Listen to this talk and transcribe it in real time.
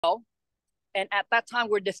And at that time,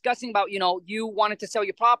 we're discussing about, you wanted to sell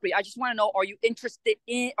your property. I just want to know, are you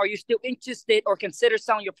still interested or consider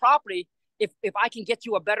selling your property if I can get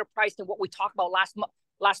you a better price than what we talked about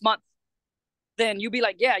last month? Then you'd be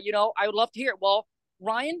like, yeah, I would love to hear it. Well,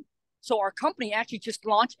 Ryan, so our company actually just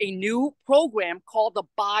launched a new program called the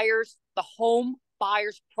Home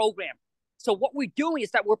Buyers Program. So what we're doing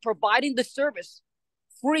is that we're providing the service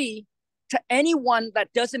free to anyone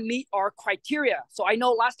that doesn't meet our criteria. So I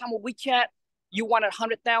know last time when we chat, you wanted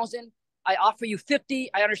 100,000. I offer you 50.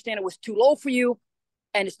 I understand it was too low for you,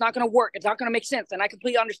 and it's not going to work. It's not going to make sense, and I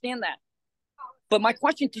completely understand that. But my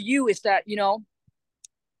question to you is that,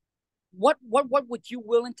 what would you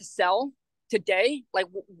willing to sell today? Like,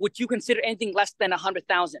 would you consider anything less than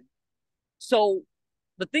 100,000? So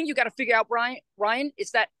the thing you got to figure out, Ryan,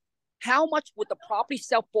 is that how much would the property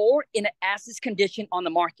sell for in an as-is condition on the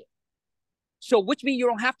market? So which means you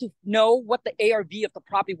don't have to know what the ARV of the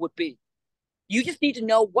property would be. You just need to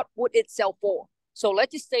know what would it sell for. So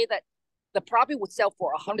let's just say that the property would sell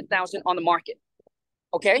for 100,000 on the market.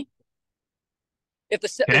 Okay? If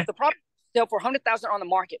the property sell for 100,000 on the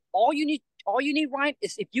market, all you need, Ryan,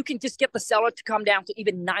 is if you can just get the seller to come down to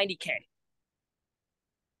even 90K.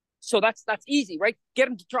 So that's easy, right? Get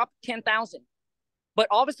them to drop 10,000. But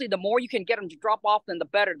obviously, the more you can get them to drop off, then the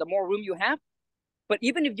better, the more room you have. But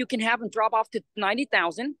even if you can have them drop off to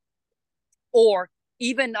 90,000, or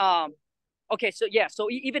even so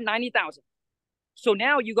even 90,000. So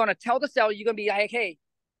now you're gonna tell the seller, you're gonna be like, hey,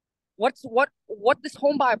 what this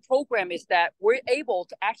home buyer program is that we're able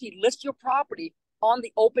to actually list your property on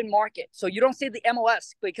the open market. So you don't say the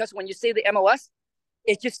MLS, because when you say the MLS,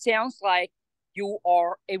 it just sounds like you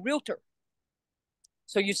are a realtor.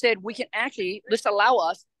 So you said we can actually allow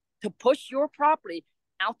us to push your property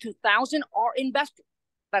out to 1,000 are investors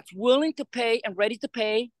that's willing to pay and ready to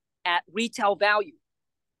pay at retail value.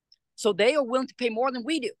 So they are willing to pay more than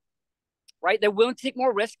we do, right? They're willing to take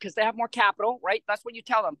more risk because they have more capital, right? That's what you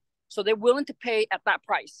tell them. So they're willing to pay at that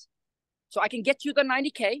price. So I can get you the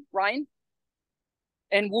 90K, Ryan,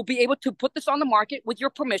 and we'll be able to put this on the market with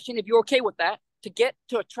your permission, if you're okay with that,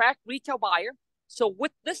 to attract retail buyer. So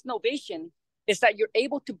with this novation is that you're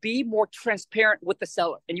able to be more transparent with the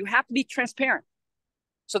seller, and you have to be transparent.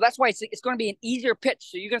 So that's why it's going to be an easier pitch.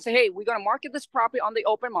 So you're going to say, hey, we're going to market this property on the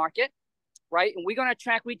open market, right? And we're going to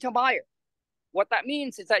attract retail buyer. What that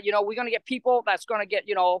means is that, we're going to get people that's going to get,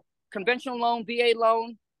 conventional loan, VA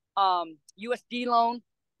loan, USD loan,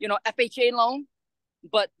 FHA loan.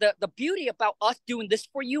 But the beauty about us doing this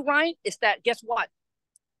for you, Ryan, is that guess what?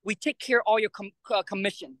 We take care of all your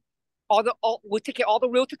commission. We take care of all the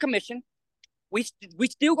realtor commission. We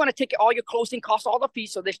still going to take care of all your closing costs, all the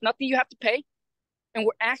fees. So there's nothing you have to pay. And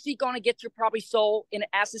we're actually going to get your property sold in an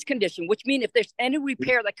as-is condition, which means if there's any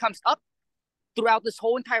repair that comes up throughout this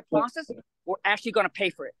whole entire process, we're actually going to pay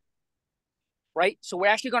for it, right? So we're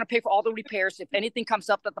actually going to pay for all the repairs. If anything comes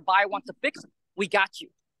up that the buyer wants to fix, we got you.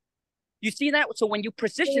 You see that? So when you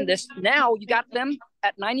position this, now you got them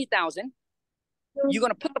at 90,000. You're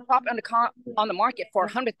going to put the property on the market for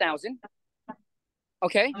 100,000.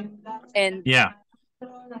 Okay? And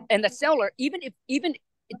the seller, even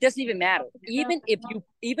it doesn't even matter. Even if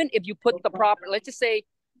you put the property, let's just say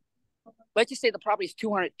the property is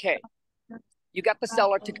 200K. You got the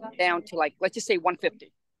seller to come down to let's just say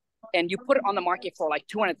 150, and you put it on the market for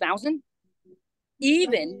 200,000.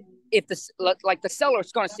 Even if the seller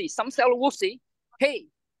is going to see, some seller will see, hey,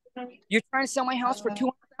 you're trying to sell my house for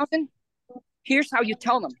 200,000. Here's how you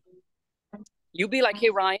tell them. You be like,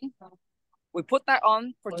 hey, Ryan, we put that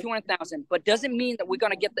on for 200,000, but doesn't mean that we're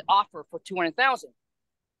going to get the offer for 200,000.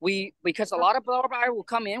 Because a lot of buyers will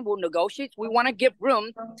come in, will negotiate. We want to give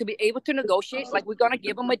room to be able to negotiate, like we're going to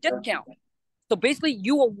give them a discount. So basically,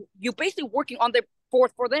 you're basically working on the for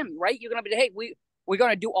them, right? You're going to be, hey, we're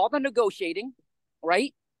going to do all the negotiating,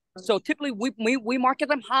 right? So typically, we market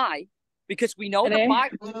them high because we know the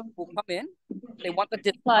buyers will come in, they want the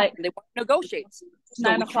discount, and they want to negotiate. So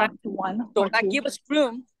 9 o'clock to 1. So that gives us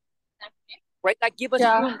room, right? That gives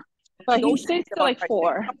us room. But he stays till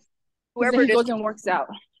 4. Whoever he goes and works out.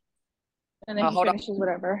 And then he finishes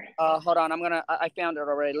whatever. Hold on, I found it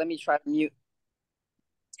already. Let me try to mute.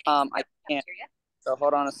 I can't. So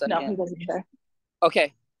hold on a second. No, he doesn't care.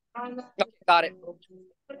 Okay, got it.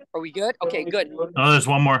 Are we good? Okay, good. Oh, there's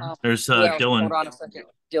one more. There's Dylan. Hold on a second,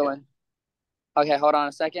 Dylan. Okay, hold on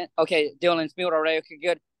a second. Okay, Dylan's mute already. Okay,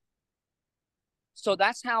 good. So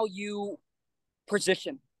that's how you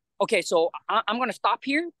position. Okay, so I'm going to stop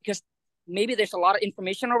here because maybe there's a lot of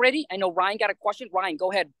information already. I know Ryan got a question. Ryan,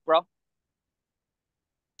 go ahead, bro.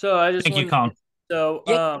 So I just Thank you, Khang.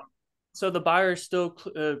 So So the buyer still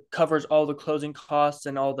covers all the closing costs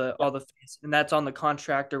and all the fees, and that's on the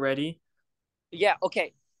contract already. Yeah.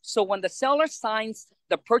 Okay. So when the seller signs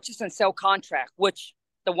the purchase and sale contract, which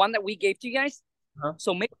the one that we gave to you guys,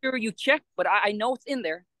 so make sure you check. But I know it's in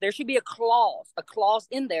there. There should be a clause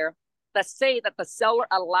in there that say that the seller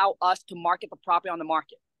allow us to market the property on the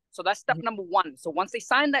market. So that's step number one. So once they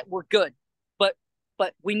sign that, we're good.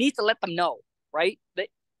 But we need to let them know, right? That,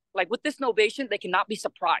 like with this novation, they cannot be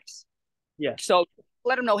surprised. Yeah. So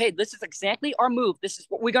let them know, hey, this is exactly our move. This is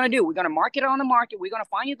what we're going to do. We're going to market it on the market. We're going to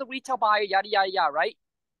find you the retail buyer, yada, yada, yada, right?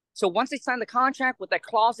 So once they sign the contract with that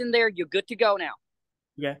clause in there, you're good to go now.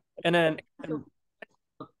 Yeah. And then,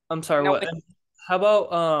 I'm sorry, what? How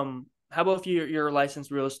about if you're a licensed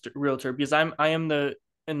realtor? Because I am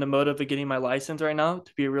in the mode of getting my license right now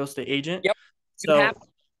to be a real estate agent. Yep. So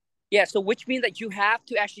yeah, so which means that you have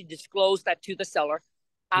to actually disclose that to the seller.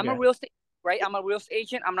 I'm a real estate, right? I'm a real estate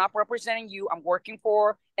agent. I'm not representing you. I'm working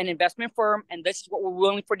for an investment firm, and this is what we're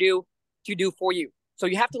willing to do for you. So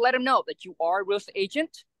you have to let them know that you are a real estate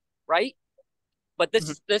agent, right? But this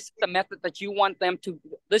is the method that you want them to.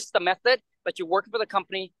 This is the method that you're working for the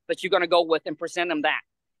company that you're going to go with and present them that.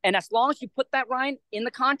 And as long as you put that, Ryan, in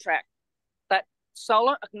the contract, that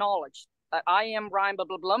seller acknowledged that I am Ryan blah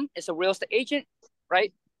blah blah is a real estate agent,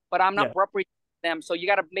 right? But I'm not representing them. So you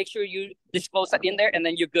got to make sure you disclose that in there, and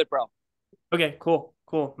then you're good, bro. Okay, cool,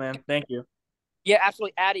 man. Thank you. Yeah,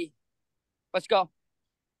 absolutely, Addy. Let's go.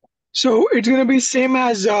 So it's gonna be same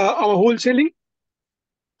as our wholesaling.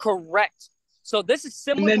 Correct. So this is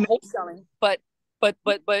similar to wholesaling, but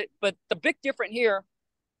the big difference here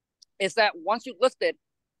is that once you list it,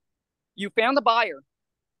 you found the buyer.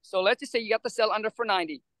 So let's just say you got the sell under for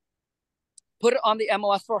 90. Put it on the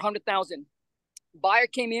MLS for 100,000. Buyer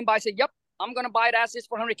came in, buyer said, "Yep, I'm gonna buy it as is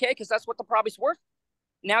for 100K because that's what the property's worth."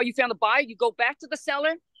 Now you found the buyer. You go back to the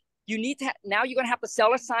seller. You need to now you're gonna have the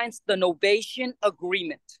seller signs the novation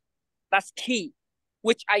agreement. That's key,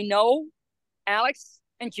 which I know Alex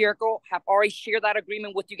and Jericho have already shared that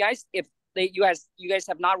agreement with you guys. If you guys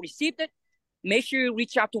have not received it, make sure you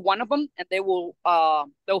reach out to one of them, and they'll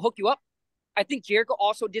hook you up. I think Jericho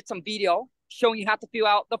also did some video showing you how to fill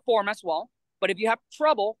out the form as well. But if you have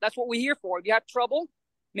trouble, that's what we're here for. If you have trouble,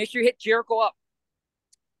 make sure you hit Jericho up.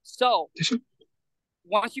 So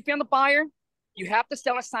once you found the buyer, you have the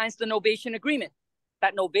seller signs the novation agreement.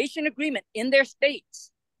 That novation agreement in there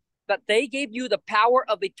states that they gave you the power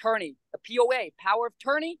of attorney, the POA, power of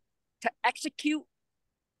attorney, to execute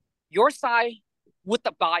your side with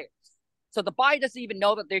the buyers. So the buyer doesn't even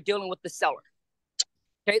know that they're dealing with the seller.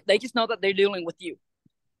 Okay, they just know that they're dealing with you.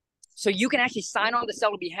 So you can actually sign on the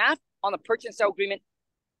seller's behalf on the purchase and sale agreement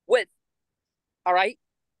with, all right,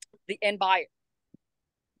 the end buyer.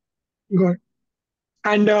 Good.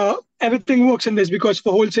 And everything works in this because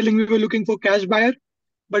for wholesaling, we were looking for cash buyer.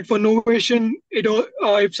 But for novation,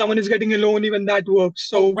 if someone is getting a loan, even that works.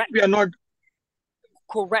 So we are not.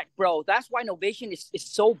 Correct, bro. That's why novation is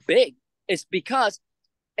so big. It's because,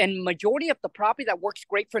 and majority of the property that works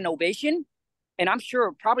great for novation, and I'm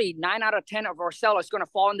sure probably 9 out of 10 of our sellers going to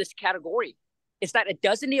fall in this category, is that it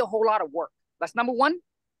doesn't need a whole lot of work. That's number one.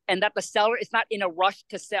 And that the seller is not in a rush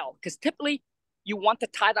to sell. Because typically, you want to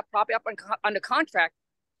tie that property up under contract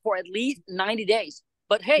for at least 90 days.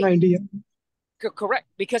 But hey, 90. Correct.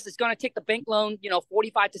 Because it's going to take the bank loan,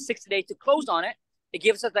 45 to 60 days to close on it. It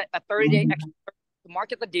gives us a 30-day extra to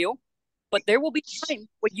market the deal. But there will be time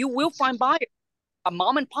where you will find buyers, a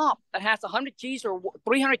mom and pop that has 100 G's or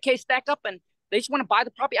 300K stacked up, and they just want to buy the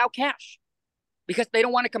property out cash because they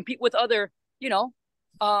don't want to compete with other,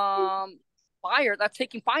 buyer that's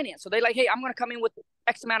taking finance. So they're like, hey, I'm going to come in with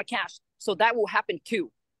X amount of cash. So that will happen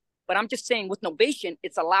too. But I'm just saying with novation,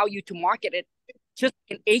 it's allow you to market it just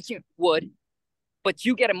like an agent would, but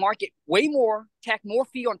you get a market way more, tack more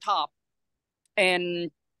fee on top.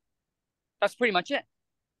 And that's pretty much it.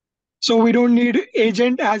 So we don't need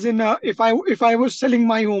agent as in if I was selling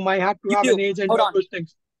my home, I have to have an agent. Hold on. Those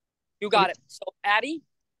things. You got it. So Addy,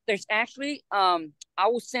 there's actually, I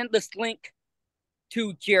will send this link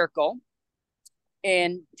to Jericho,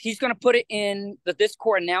 and he's going to put it in the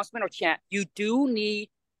Discord announcement or chat. You do need,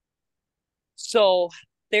 so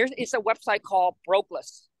it's a website called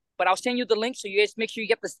Brokeless, but I'll send you the link so you guys make sure you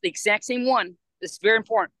get the exact same one. It's very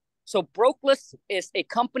important. So Brokeless is a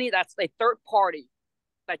company that's a third party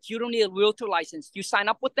that you don't need a realtor license. You sign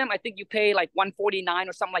up with them. I think you pay like $149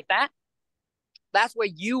 or something like that. That's where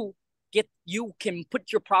you can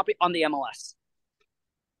put your property on the MLS.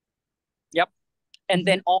 Yep. And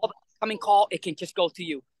then all the incoming call, it can just go to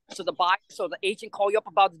you. So the agent call you up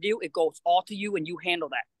about the deal, it goes all to you and you handle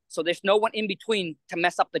that. So there's no one in between to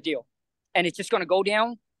mess up the deal. And it's just going to go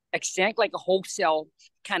down exactly like a wholesale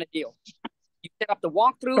kind of deal. You set up the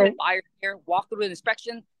walkthrough, Right. buyer here, walk through the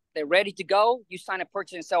inspection, they're ready to go. You sign a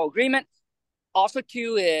purchase and sell agreement. Also,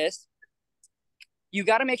 too, is you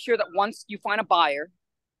got to make sure that once you find a buyer,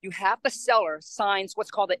 you have the seller signs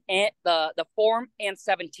what's called the Form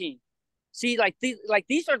N-17. See, like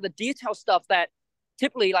these are the detail stuff that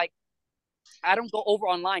typically, like, I don't go over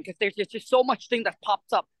online because there's just so much thing that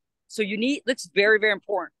pops up. So you need, that's very, very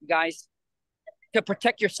important, guys, to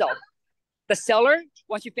protect yourself. The seller,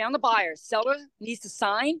 once you found the buyer, seller needs to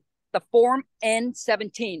sign the Form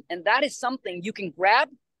N-17. And that is something you can grab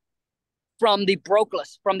from the broker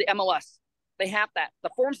list, from the MLS. They have that. The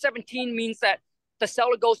Form 17 means that the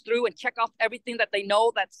seller goes through and check off everything that they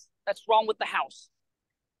know that's wrong with the house,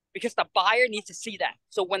 because the buyer needs to see that.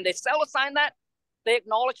 So when the seller sign that, they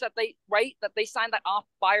acknowledge that they signed that off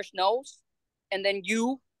buyer's nose, and then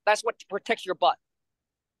that's what protects your butt.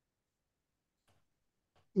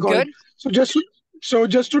 Good. So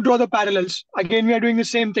just to draw the parallels, again, we are doing the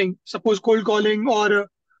same thing. Suppose cold calling or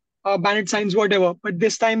bandit signs, whatever, but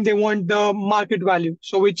this time they want the market value.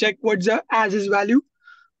 So we check what's the as is value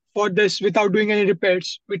for this without doing any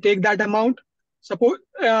repairs. We take that amount. Suppose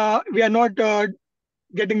we are not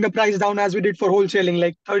getting the price down as we did for wholesaling,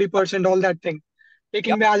 like 30%, all that thing.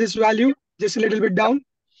 Taking the as is value just a little bit down,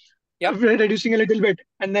 reducing a little bit,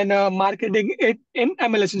 and then marketing it in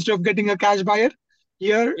MLS instead of getting a cash buyer.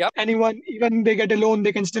 Here, anyone, even they get a loan,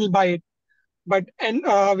 they can still buy it. But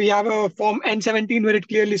we have a Form N-17 where it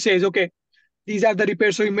clearly says, okay, these are the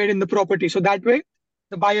repairs we made in the property. So that way,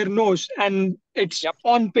 the buyer knows, and it's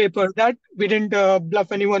on paper that we didn't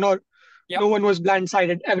bluff anyone, or no one was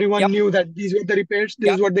blindsided. Everyone knew that these were the repairs.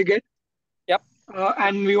 This is what they get.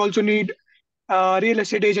 And we also need real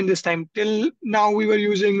estate agent this time. Till now, we were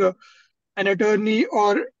using an attorney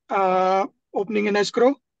or opening an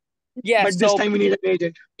escrow. Yeah, but this time we need an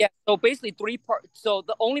agent. Yeah, so basically 3 parts. So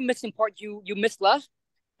the only missing part you missed left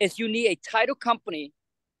is you need a title company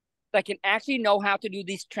that can actually know how to do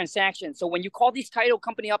these transactions. So when you call these title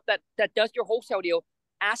company up that does your wholesale deal,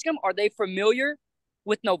 ask them, are they familiar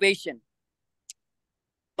with Novation?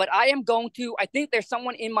 But I think there's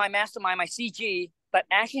someone in my mastermind, my CG, that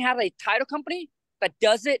actually has a title company that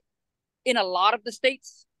does it in a lot of the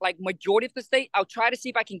states, like majority of the state. I'll try to see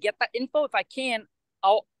if I can get that info. If I can,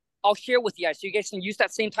 I'll share with you guys so you guys can use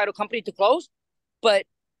that same title company to close. But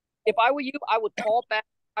if I were you, I would call back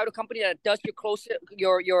title company that does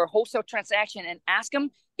your wholesale transaction and ask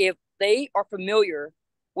them if they are familiar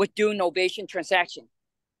with doing Novation transaction.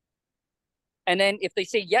 And then if they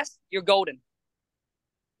say yes, you're golden.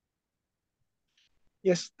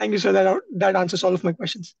 Yes, thank you, sir. That answers all of my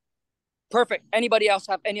questions. Perfect. Anybody else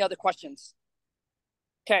have any other questions?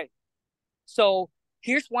 Okay. So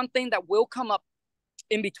here's one thing that will come up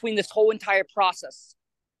in between this whole entire process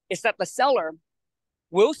is that the seller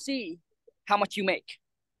will see how much you make.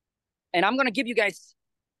 And I'm going to give you guys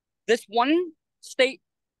this one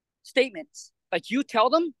statement. Like, you tell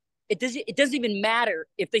them, it doesn't even matter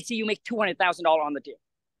if they see you make $200,000 on the deal.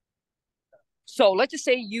 So let's just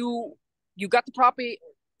say you got the property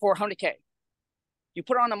for $100K. You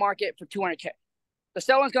put it on the market for $200K. The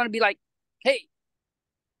seller's going to be like, hey,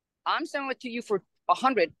 I'm selling it to you for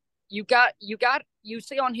 $100. You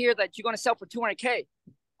say on here that you're going to sell for $200K.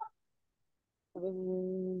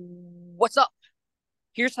 What's up?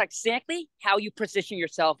 Here's exactly how you position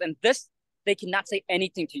yourself. And this, they cannot say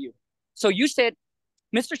anything to you. So you said,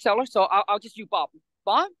 Mr. Seller, so I'll just use Bob.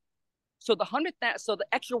 Bob, so the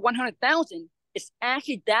extra 100,000 is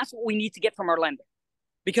actually, that's what we need to get from our lender.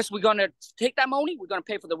 Because we're going to take that money, we're going to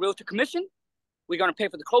pay for the realtor commission, we're going to pay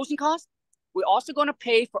for the closing costs, we're also going to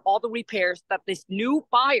pay for all the repairs that this new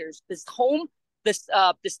buyers, this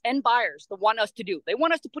end buyers, they want us to do. They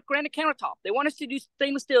want us to put granite countertop. They want us to do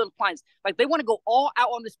stainless steel appliances. Like, they want to go all out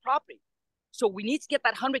on this property. So we need to get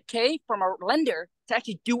that 100K from our lender to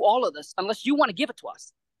actually do all of this, unless you want to give it to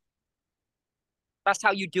us. That's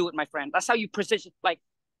how you do it, my friend. That's how you position. Like,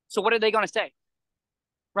 so what are they going to say?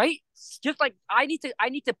 Right? Just like I need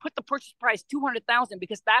to put the purchase price 200,000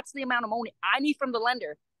 because that's the amount of money I need from the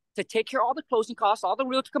lender to take care of all the closing costs, all the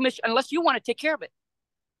realtor commission, unless you want to take care of it.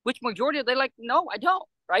 Which majority are they like, no, I don't,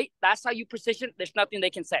 right? That's how you position. There's nothing they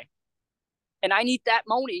can say. And I need that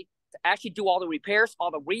money to actually do all the repairs,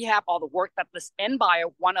 all the rehab, all the work that this end buyer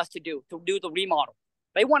want us to do the remodel.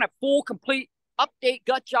 They want a full, complete update,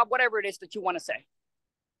 gut job, whatever it is that you want to say.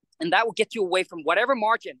 And that will get you away from whatever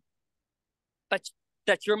margin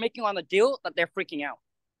that you're making on the deal that they're freaking out.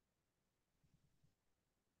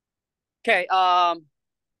 Okay,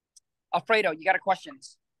 Alfredo, you got a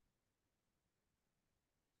questions?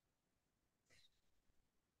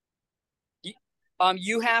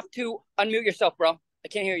 You have to unmute yourself, bro. I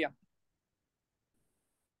can't hear you.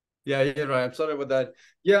 Yeah, you're right. I'm sorry about that.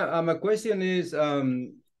 Yeah, my question is,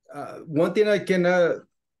 one thing I can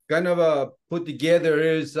kind of put together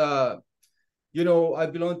is, you know, I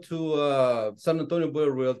belong to San Antonio Board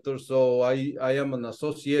of Realtors, so I am an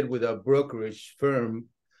associate with a brokerage firm.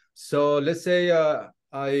 So let's say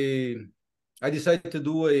I decide to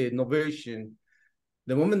do a novation.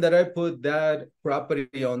 The moment that I put that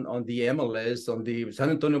property on the MLS, on the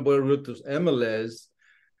San Antonio Board of Realtors MLS,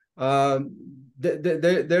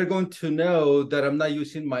 they're going to know that I'm not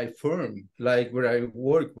using my firm, like where I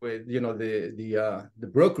work with, you know, the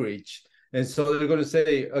brokerage. And so they're going to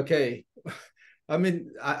say, okay, I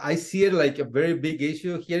mean, I see it like a very big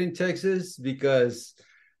issue here in Texas because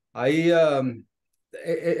every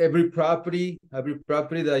property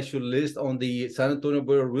that I should list on the San Antonio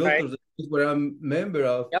Board of Realtors, right, where I'm member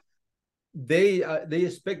of, yep, they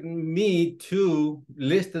expect me to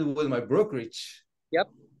list it with my brokerage. Yep.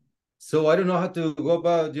 So I don't know how to go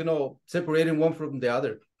about, you know, separating one from the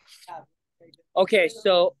other. Okay,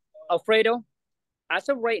 so Alfredo, as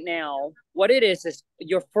of right now, what it is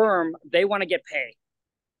your firm, they want to get paid,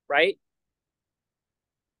 right?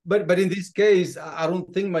 But in this case, I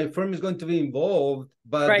don't think my firm is going to be involved,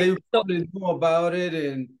 but right, they probably know about it.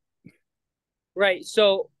 And right.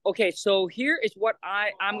 So, okay, so here is what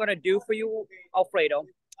I'm going to do for you, Alfredo.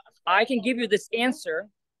 I can give you this answer,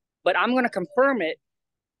 but I'm going to confirm it,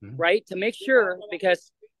 right, to make sure,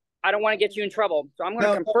 because I don't want to get you in trouble. So I'm going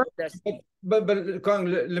to confirm this. But Khang,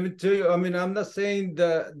 let me tell you, I mean, I'm not saying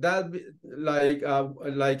that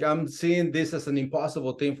like I'm seeing this as an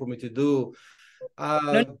impossible thing for me to do.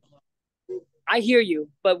 No, I hear you,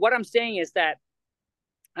 but what I'm saying is that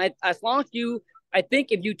as long as I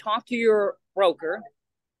think if you talk to your broker,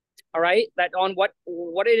 all right, that on what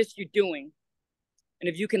it is you're doing, and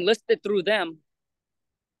if you can list it through them,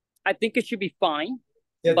 I think it should be fine.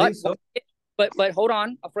 Yeah, I think so. But hold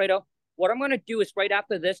on, Alfredo. What I'm going to do is right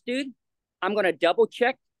after this, dude, I'm going to double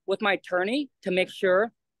check with my attorney to make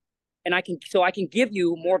sure, and I can give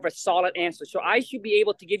you more of a solid answer. So I should be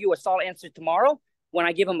able to give you a solid answer tomorrow when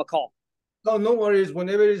I give him a call. No worries.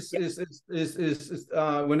 Whenever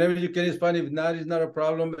whenever you can, it's fine. If not, it's not a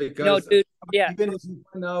problem, because no, dude, yeah, even if you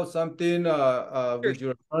find out something with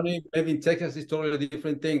your attorney, maybe in Texas it's totally a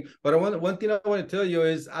different thing. But one thing I want to tell you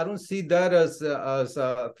is I don't see that as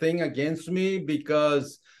a thing against me,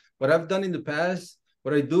 because what I've done in the past,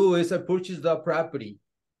 what I do is I purchase the property,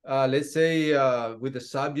 let's say with the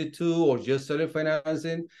subject to or just seller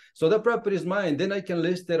financing. So that property is mine. Then I can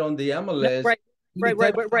list it on the MLS. Right.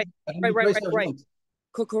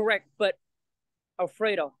 Correct. But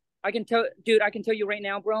Alfredo, I can tell you right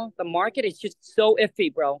now, bro, the market is just so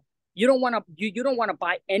iffy, bro. You don't want to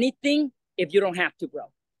buy anything if you don't have to,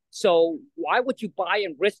 bro. So why would you buy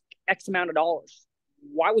and risk X amount of dollars?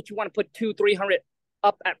 Why would you want to put 200-300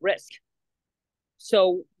 up at risk?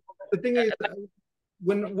 So the thing is,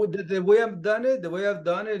 the way I've done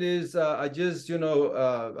it is I just, you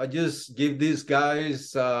know, I just give these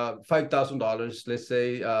guys $5,000, let's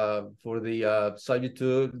say, for the subject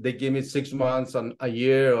to. They give me 6 months on a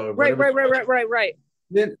year or whatever. Right.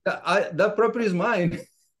 Then that property is mine.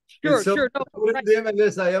 Sure. So No, right. Them,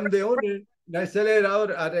 unless I am the owner, and I sell it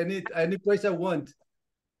out at any price I want.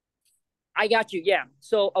 I got you. Yeah.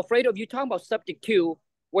 So Alfredo, if you're talking about subject to,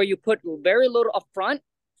 where you put very little upfront,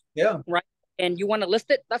 yeah, right, and you want to list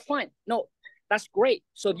it, that's fine. No, that's great.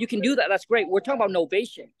 So if you can do that, that's great. We're talking about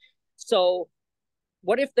novation. So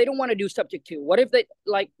what if they don't want to do subject to? What if they,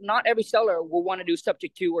 like, not every seller will want to do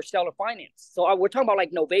subject to or seller finance? So we're talking about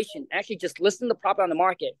like novation, actually just listing the property on the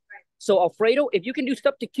market. So Alfredo, if you can do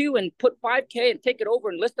subject to and put $5K and take it over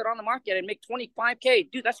and list it on the market and make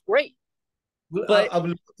 $25K, dude, that's great. Well, but I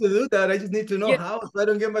would love to do that. I just need to know how, so I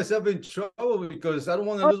don't get myself in trouble, because I don't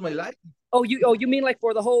want to lose my life. Oh, you mean like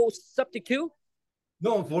for the whole subject to?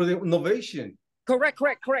 No, for the novation. Correct.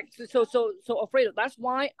 So Alfredo, that's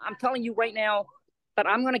why I'm telling you right now that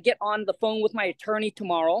I'm gonna get on the phone with my attorney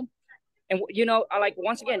tomorrow, and you know,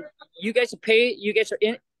 once again, you guys are paid. You guys are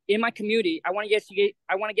in my community. I want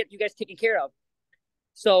to get you guys taken care of.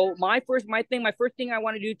 So my first thing I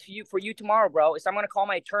want to do for you tomorrow, bro, is I'm gonna call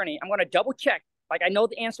my attorney. I'm gonna double check. Like, I know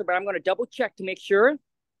the answer, but I'm gonna double check to make sure,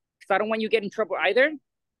 because I don't want you to get in trouble either.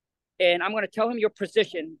 And I'm gonna tell him your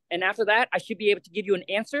position. And after that, I should be able to give you an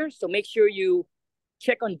answer. So make sure you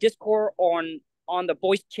check on Discord on the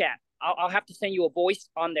voice chat. I'll have to send you a voice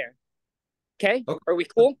on there. Okay? Are we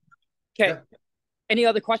cool? Okay. Yeah. Any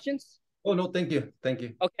other questions? Oh, no, thank you.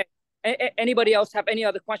 Okay. Anybody else have any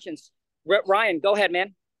other questions? Ryan, go ahead,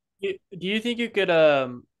 man. Do you think you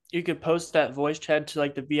could post that voice chat to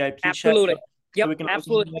like the VIP Absolutely. chat? Yep, So we can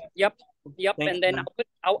absolutely. Yep. Thank and then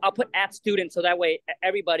I'll put at student so that way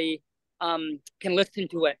everybody can listen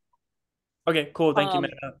to it. Okay, cool. Thank you,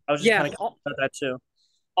 man. I was just kind of about that too.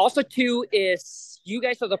 Also, too, is you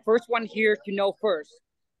guys are the first one here to know first.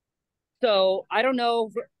 So I don't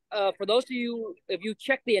know, for those of you, if you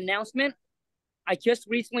check the announcement, I just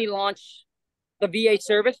recently launched the VA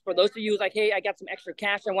service. For those of you like, hey, I got some extra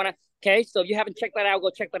cash, I want to, okay, so if you haven't checked that out, go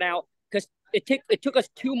check that out. Because it took us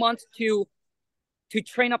 2 months to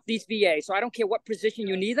train up these VAs. So I don't care what position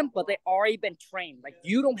you need them, but they already been trained. Like,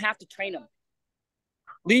 you don't have to train them.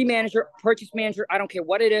 Lead manager, purchase manager, I don't care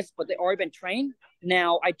what it is, but they already been trained.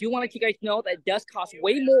 Now, I do want to let you guys know that it does cost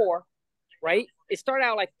way more, right? It started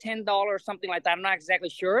out like $10 or something like that. I'm not exactly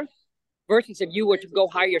sure. Versus if you were to go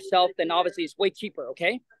hire yourself, then obviously it's way cheaper,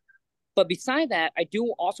 okay? But beside that, I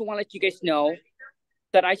do also want to let you guys know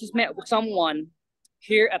that I just met with someone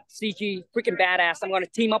here at CG, freaking badass. I'm going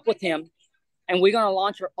to team up with him, and we're going to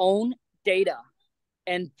launch our own data.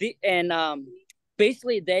 And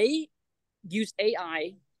basically, they use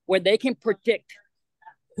AI where they can predict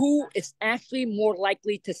who is actually more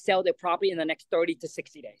likely to sell their property in the next 30 to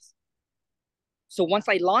 60 days. So once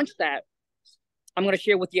I launch that, I'm going to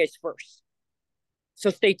share with you guys first. So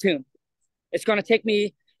stay tuned. It's going to take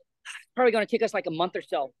me, probably going to take us like a month or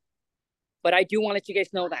so. But I do want to let you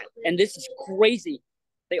guys know that. And this is crazy.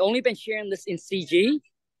 They only been sharing this in CG.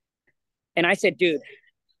 And I said, dude,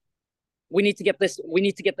 we need to get this. We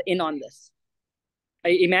need to get the in on this. I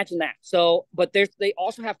imagine that. So, but they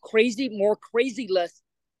also have more crazy lists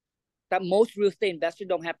that most real estate investors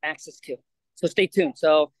don't have access to. So stay tuned.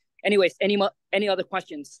 So anyways, any other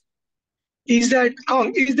questions? Is that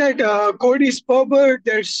Cody Sperber?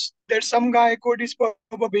 There's some guy, Cody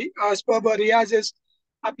Sperber. He has his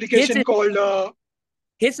application called.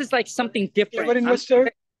 His is like something different. Clever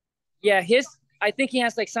Investor. Yeah, I think he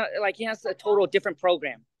has he has a total different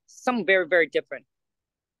program. Something very, very different.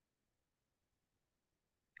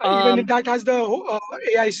 Even if that has the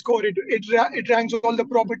AI score, it ranks all the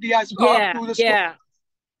property as up to the score.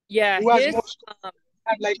 Yeah. Who has most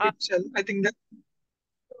like itself? I think that.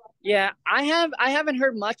 Yeah, I haven't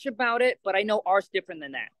heard much about it, but I know ours different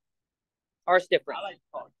than that. Ours different.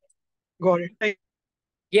 Got it.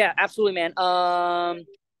 Yeah, absolutely, man.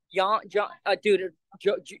 Dude,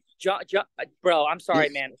 bro, I'm sorry,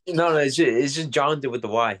 man. No, it's just Jonathan with the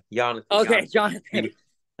Y. Jonathan. Okay, Jonathan.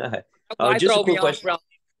 Just a quick question, bro.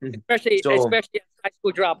 Especially high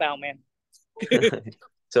school dropout, man.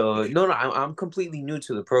 So no, I'm completely new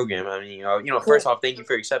to the program. I mean, cool. First off, thank you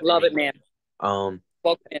for accepting. Love it, man.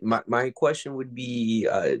 My question would be,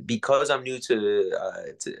 because I'm new to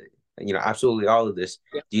absolutely all of this.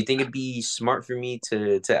 Yeah. Do you think it'd be smart for me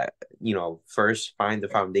to first find the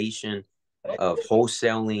foundation of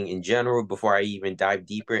wholesaling in general before I even dive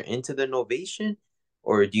deeper into the novation,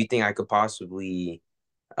 or do you think I could possibly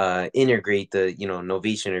integrate the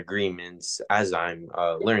novation agreements as I'm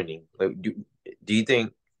learning? Like, do you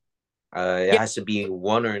think it has to be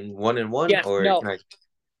one and one, yes, or no. can I?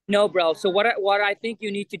 No, bro. So what I think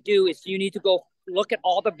you need to do is you need to go look at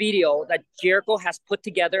all the video that Jericho has put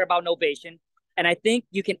together about novation, and I think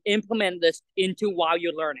you can implement this into while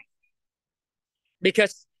you're learning.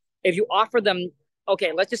 Because if you offer them,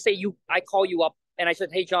 okay, let's just say I call you up and I said,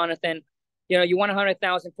 hey, Jonathan, you want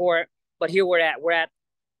 100,000 for it, but here we're at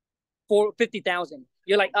 50,000.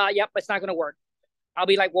 You're like, yep, it's not gonna work. I'll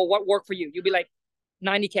be like, well, what worked for you? You'll be like,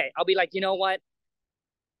 90K. I'll be like, you know what,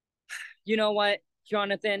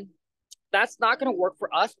 Jonathan, that's not gonna work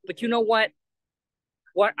for us. But you know what?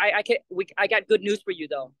 I got good news for you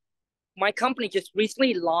though. My company just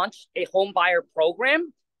recently launched a home buyer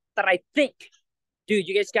program that I think, dude,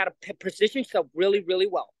 you guys got to position yourself really, really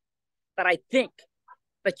well. That I think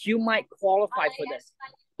that you might qualify for this.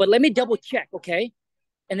 But let me double check, okay?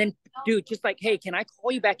 And then, dude, just like, hey, can I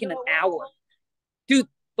call you back in an hour? Dude,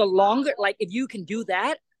 the longer, like, if you can do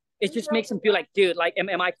that, it just makes them feel like, dude, like,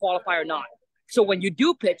 am I qualified or not? So when you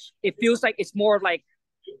do pitch, it feels like it's more like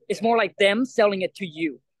them selling it to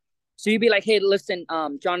you. So you'd be like, hey, listen,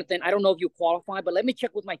 Jonathan, I don't know if you qualify, but let me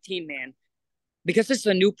check with my team, man. Because this is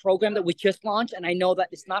a new program that we just launched, and I know that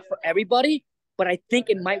it's not for everybody, but I think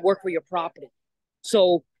it might work for your property.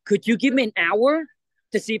 So could you give me an hour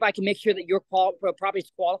to see if I can make sure that your property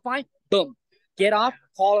is qualified? Boom. Get off,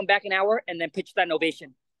 call them back an hour, and then pitch that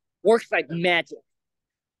novation. Works like magic.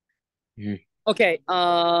 Mm. Okay.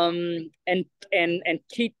 And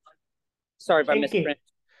keep. Sorry if I missed it.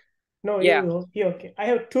 No, yeah. You're okay. I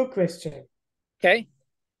have two questions. Okay.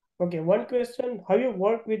 Okay, one question: how you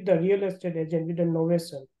work with the real estate agent with the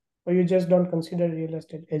novation, or you just don't consider real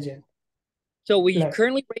estate agent? So we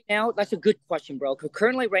currently right now, that's a good question, bro.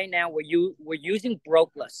 Currently right now we're using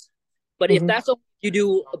brokeless. But if that's what you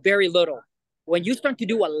do very little, when you start to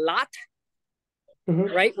do a lot,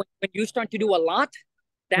 right? When you start to do a lot,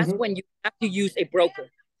 that's when you have to use a broker.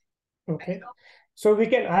 Okay. So we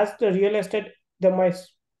can ask the real estate my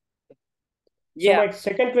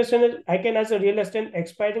second question is, I can ask a real estate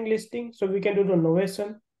expiring listing, so we can do the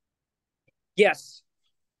novation. Yes.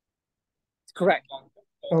 Correct.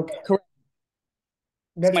 Okay. Correct.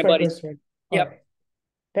 That's my question. Yep. Right.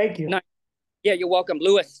 Thank you. No. Yeah, you're welcome.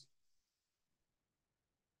 Lewis.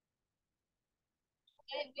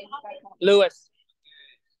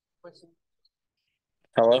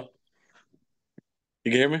 Hello?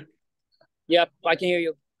 You can hear me? Yep, I can hear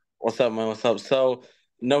you. What's up, man? What's up? So,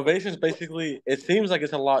 Novation's basically, it seems like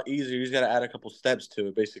it's a lot easier. You just got to add a couple steps to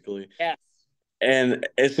it, basically. Yes. And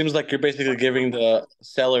it seems like you're basically giving the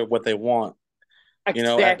seller what they want.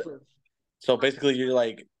 Exactly. So basically, you're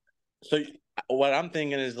like, what I'm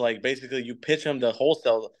thinking is like, basically, you pitch them the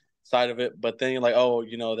wholesale side of it, but then you're like, oh,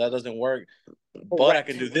 that doesn't work, but I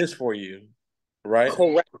can do this for you, right?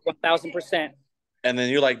 Correct, 1,000%. And then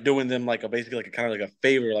you're like doing them like basically like a kind of like a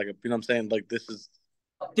favor, like what I'm saying? Like this is,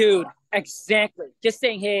 dude, exactly. Just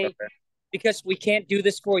saying, hey, because we can't do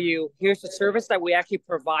this for you, here's the service that we actually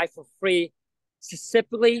provide for free,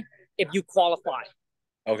 specifically if you qualify.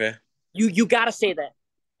 Okay. You gotta say that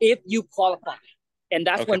if you qualify, and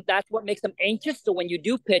that's what makes them anxious. So when you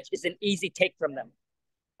do pitch, it's an easy take from them.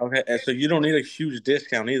 Okay, and so you don't need a huge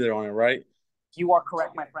discount either on it, right? You are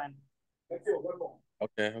correct, my friend.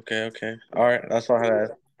 Okay. All right, that's all I had to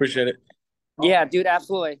ask. Appreciate it. Yeah, dude,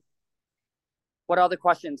 absolutely. What other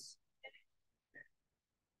questions?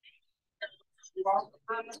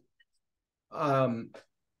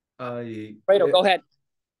 Fredo, go ahead.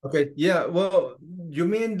 Okay, yeah. Well, you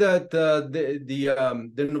mean that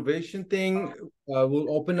the innovation thing will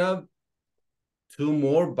open up to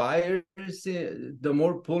more buyers, the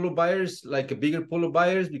more pool of buyers, like a bigger pool of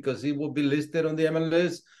buyers, because it will be listed on the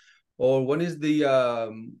MLS? Or what is the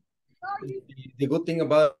good thing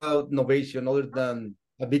about innovation other than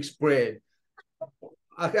a big spread?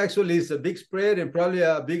 Actually, it's a big spread and probably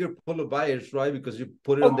a bigger pool of buyers, right? Because you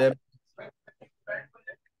put it on them.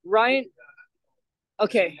 Ryan,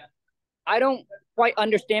 okay, I don't quite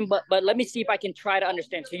understand, but let me see if I can try to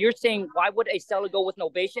understand. So you're saying, why would a seller go with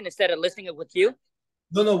Novation instead of listing it with you?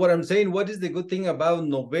 No, what I'm saying, what is the good thing about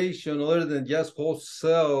Novation other than just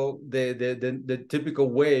wholesale the typical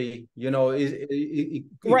way?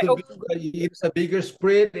 It's a bigger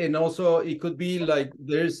spread, and also it could be like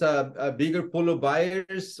there's a bigger pool of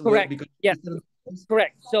buyers. Correct. Yes.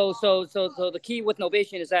 Correct. So the key with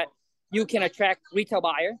Novation is that you can attract retail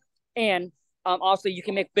buyer, and also you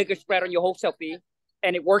can make bigger spread on your wholesale fee,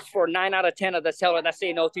 and it works for 9 out of 10 of the seller that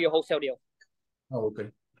say no to your wholesale deal. Oh, okay.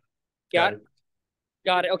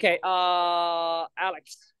 Got it. Okay.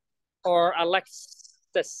 Alex or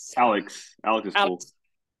Alexis. Alex is cool.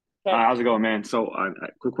 Okay. How's it going, man? So,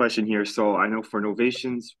 quick question here. So, I know for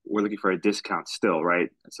Novations, we're looking for a discount still, right?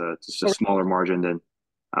 It's just a smaller margin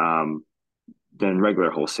than regular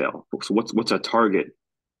wholesale. So, what's a target?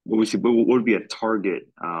 What would be a target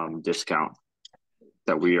discount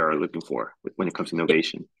that we are looking for when it comes to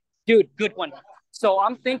Novation? Dude, good one. So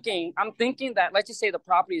I'm thinking that, let's just say the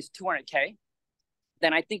property is $200K.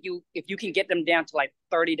 Then I think if you can get them down to like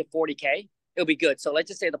 30 to 40K, it'll be good. So let's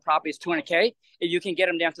just say the property is $200K. If you can get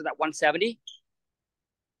them down to that 170,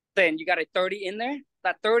 then you got a 30 in there.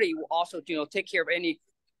 That 30 will also, take care of any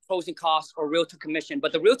closing costs or realtor commission.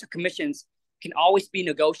 But the realtor commissions can always be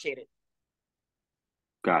negotiated.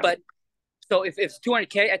 Got it. But so if it's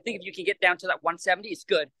 200K, I think if you can get down to that 170, it's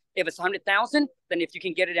good. If it's 100,000, then if you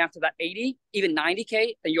can get it down to that 80, even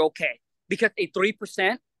 90K, then you're okay. Because a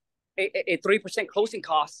 3% closing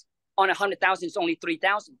cost on 100,000 is only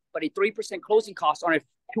 3,000, but a 3% closing cost on a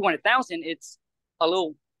 200,000, it's a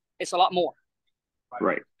lot more.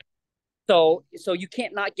 Right. So you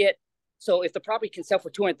can't not get. So if the property can sell for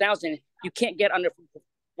 200,000, you can't get under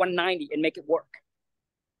 190 and make it work.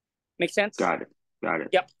 Make sense? Got it.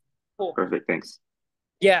 Yep. Cool. Perfect. Thanks.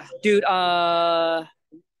 Yeah, dude. Ryan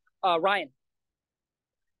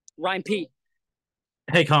P.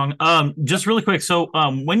 Hey, Khang. Just really quick. So,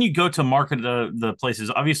 when you go to market the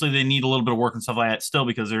places, obviously they need a little bit of work and stuff like that still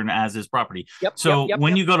because they're an as-is property. Yep. So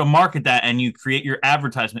when you go to market that and you create your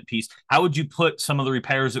advertisement piece, how would you put some of the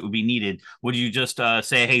repairs that would be needed? Would you just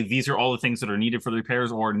say, hey, these are all the things that are needed for the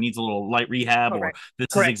repairs, or needs a little light rehab, or this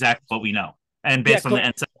is exactly what we know? And based on the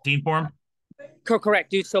N17 form? Correct,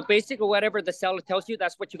 dude. So basically whatever the seller tells you,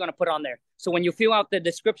 that's what you're going to put on there. So when you fill out the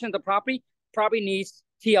description of the property needs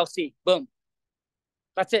TLC. Boom.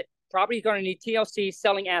 That's it. property is going to need TLC,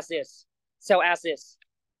 selling as is, sell as is,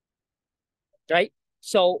 right?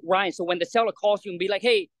 So Ryan, so when the seller calls you and be like,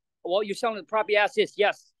 hey, well, you're selling the property as is.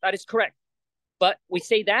 Yes, that is correct. But we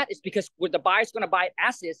say that is because the buyer's going to buy it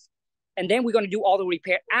as is, and then we're going to do all the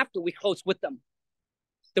repair after we close with them.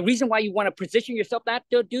 The reason why you want to position yourself that,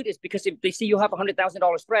 dude, is because if they see you have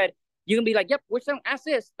 $100,000 spread, you can be like, yep, we're selling as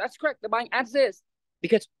is. That's correct. They're buying as is.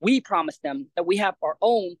 Because we promised them that we have our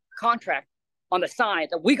own contract on the side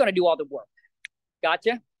that we're going to do all the work.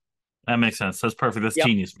 Gotcha? That makes sense. That's perfect. That's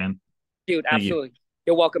genius, man. Dude, absolutely.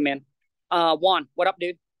 You're welcome, man. Juan, what up,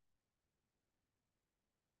 dude?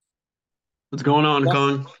 What's going on,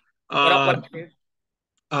 Khang? What up, dude?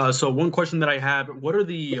 So one question that I have, what are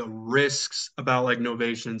the risks about like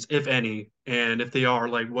novations, if any? And if they are,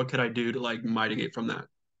 like, what could I do to like mitigate from that?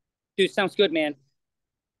 Dude, sounds good, man.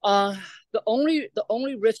 The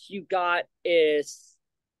only risk you got is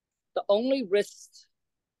the only risk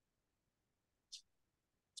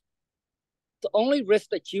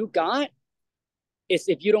that you got is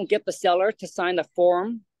if you don't get the seller to sign the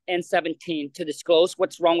form N-17 to disclose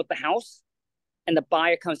what's wrong with the house, and the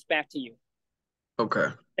buyer comes back to you. Okay.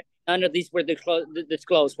 None of these were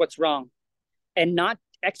disclosed what's wrong, and not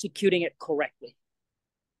executing it correctly.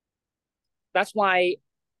 That's why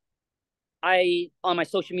on my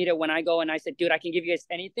social media, when I go and I said, dude, I can give you guys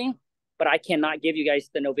anything, but I cannot give you guys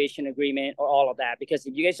the novation agreement or all of that, because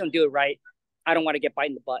if you guys don't do it right, I don't want to get bite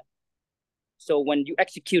in the butt. So when you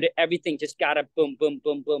execute it, everything just gotta boom, boom,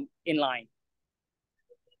 boom, boom in line.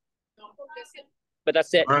 But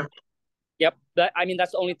that's it. All right. Yep. That's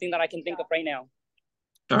the only thing that I can think of right now.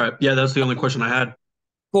 All right. Yeah, that's the only question I had.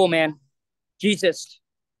 Cool, man. Jesus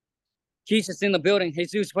in the building.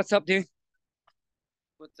 Jesus, what's up, dude?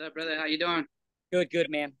 What's up, brother? How you doing? Good,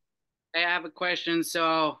 man. Hey, I have a question.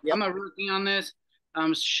 So I'm a rookie on this.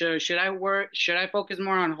 Should I focus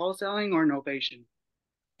more on wholesaling or novation?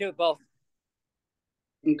 Do both.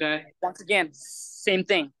 Okay. Once again, same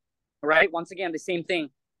thing, right? Once again, the same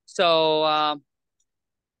thing. So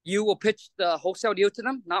you will pitch the wholesale deal to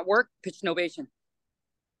them, not work, pitch novation.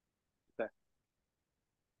 Okay.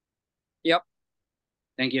 Yep.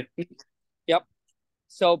 Thank you. Yep.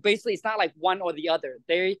 So basically, it's not like one or the other.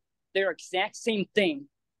 They're exact same thing,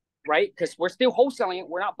 right? Because we're still wholesaling it.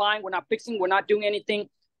 We're not buying. We're not fixing. We're not doing anything.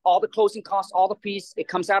 All the closing costs, all the fees, it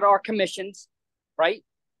comes out of our commissions, right?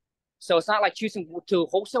 So it's not like choosing to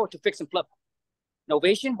wholesale or to fix and flip.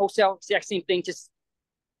 Novation, wholesale, exact same thing. Just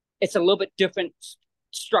it's a little bit different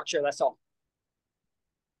structure. That's all.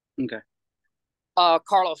 Okay.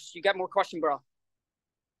 Carlos, you got more question, bro?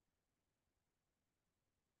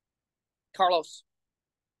 Carlos.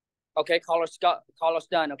 Okay, Carlos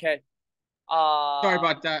done. Okay. Sorry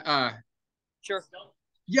about that. Sure.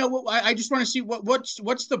 Yeah, well, I just want to see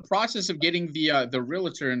what's the process of getting the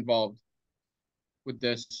realtor involved with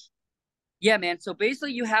this. Yeah, man. So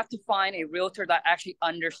basically, you have to find a realtor that actually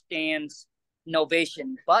understands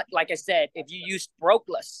novation. But like I said, if you use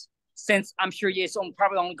brokeless, since I'm sure you're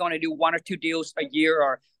probably only going to do 1 or 2 deals a year,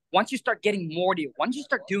 or once you start getting more deals, once you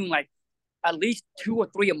start doing like at least 2 or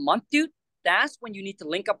 3 a month, dude, that's when you need to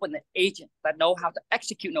link up with an agent that know how to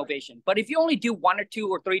execute novation. But if you only do 1 or 2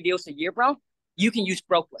 or 3 deals a year, bro, you can use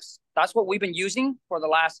brokeless. That's what we've been using for the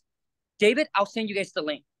last. David, I'll send you guys the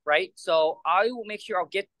link, right? So I will make sure I'll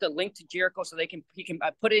get the link to Jericho so he can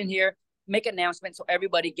put it in here, make an announcement so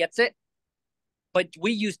everybody gets it. But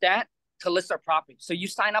we use that to list our property. So you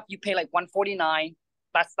sign up, you pay like $149.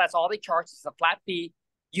 That's all they charge. It's a flat fee.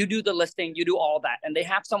 You do the listing, you do all that, and they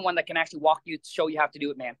have someone that can actually walk you, show you how to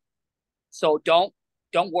do it, man. So don't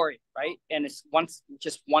worry, right? And it's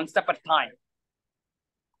just one step at a time.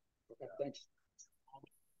 Okay, thanks.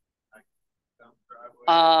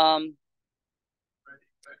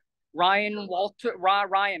 Ryan,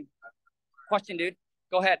 question, dude.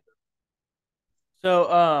 Go ahead.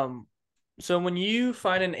 So when you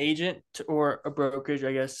find an agent or a brokerage,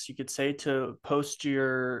 I guess you could say, to post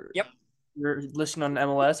your listing on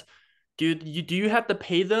MLS, do you have to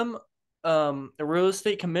pay them a real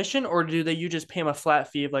estate commission, or you just pay them a flat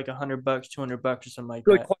fee of like $100, $200 or something like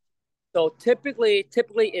that? So typically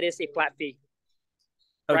it is a flat fee,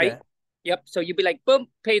 right? Okay. Yep. So you'd be like, boom,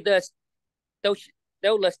 pay this.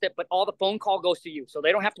 They'll list it, but all the phone call goes to you, so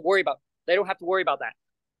they don't have to worry about that.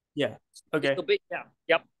 Yeah. Okay. Yeah.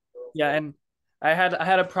 Yep. Yeah, and I had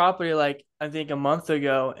a property like I think a month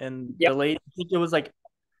ago, and the lady,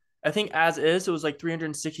 I think as is, it was like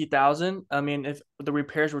 360,000. I mean, if the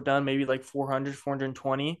repairs were done, maybe like 400,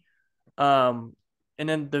 420. And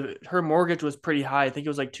then her mortgage was pretty high. I think it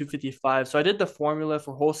was like 255. So I did the formula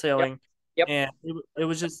for wholesaling, and it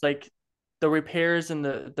was just like the repairs and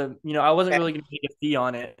the I wasn't really going to make a fee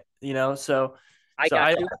on it, so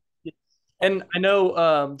and I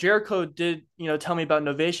know Jericho did, tell me about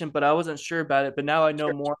Novation, but I wasn't sure about it, but now I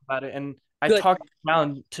know more about it. And I talked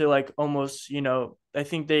down to like almost, I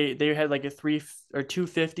think they had like a 3 or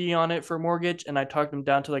 250 on it for mortgage, and I talked them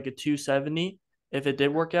down to like a 270 if it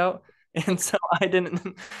did work out. And so I didn't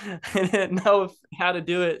know how to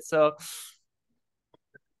do it. So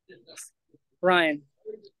Ryan,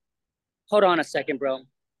 hold on a second, bro.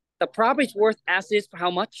 The property's worth as is for how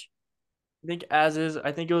much? I think as is,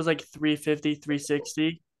 I think it was like 350,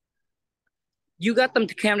 360. You got them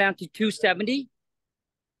to come down to 270?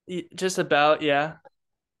 Just about, yeah.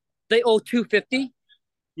 They owe 250?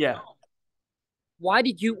 Yeah. Why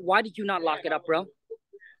did you not lock it up, bro?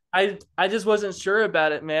 I just wasn't sure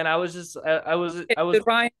about it, man. I was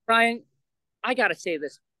Ryan, I gotta say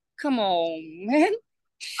this. Come on, man.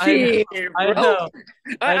 Shit, I know.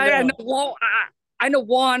 I know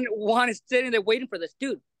Juan is sitting there waiting for this.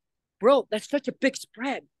 Dude, bro, that's such a big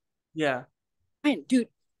spread. Yeah. Man, dude.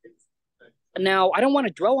 Now, I don't want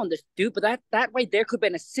to dwell on this, dude, but that right there could have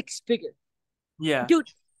been a 6-figure. Yeah. Dude,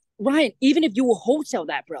 Ryan, even if you will wholesale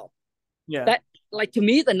that, bro. Yeah. That, like, to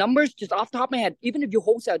me, the numbers just off the top of my head, even if you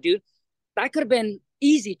wholesale, dude, that could have been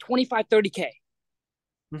easy 25, 30K.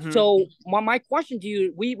 Mm-hmm. So my question to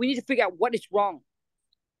you, we need to figure out what is wrong.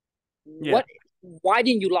 Yeah. Why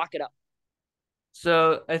didn't you lock it up?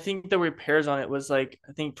 So I think the repairs on it was like,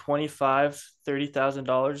 I think $25,000-$30,000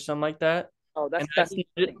 or something like that. Oh, that's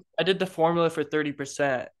I did the formula for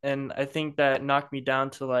 30%, and I think that knocked me down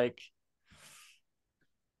to like,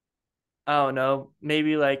 I don't know,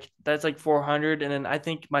 maybe like that's like 400, and then I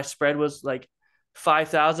think my spread was like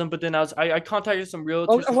 5,000. But then I contacted some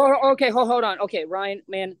realtors. Okay, hold on. Okay, Ryan,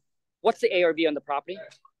 man, what's the ARV on the property?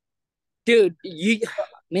 Dude,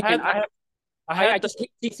 I just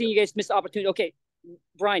keep seeing you guys miss the opportunity. Okay,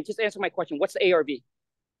 Brian, just answer my question. What's the ARV?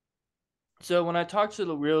 So when I talked to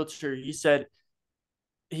the realtor, he said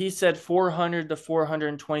 400 to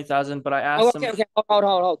 420,000, but I asked him. Okay,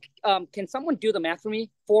 hold. Can someone do the math for me?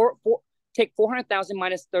 Take 400,000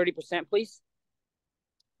 minus 30%, please.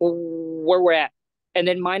 Where we're at, and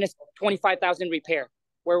then minus 25,000 repair.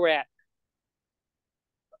 Where we're at.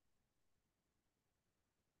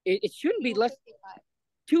 It shouldn't be less.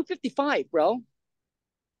 255, bro.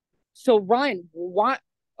 So Ryan, what?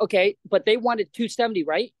 Okay, but they wanted 270,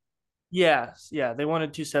 right? Yeah, they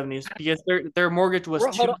wanted 270s because their mortgage was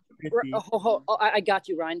 250. I got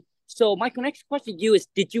you, Ryan. So my next question to you is: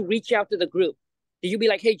 did you reach out to the group? Did you be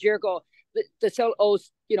like, "Hey, Jericho, the seller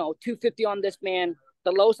owes 250 on this, man.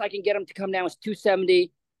 The lowest I can get them to come down is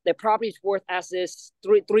 270. Their property's worth as is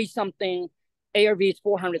three something. ARV is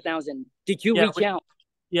 400,000. Did you reach out?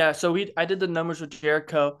 Yeah, so I did the numbers with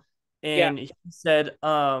Jericho, and he said,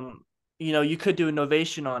 you could do a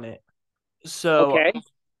novation on it. So okay.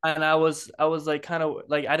 And I was like kind of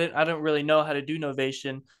like I didn't really know how to do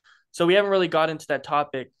novation, so we haven't really got into that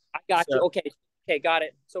topic. I got you. Okay, got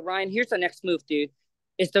it. So Ryan, here's the next move, dude.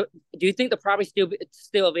 Do you think the property's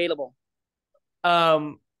still available?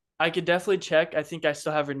 I could definitely check. I think I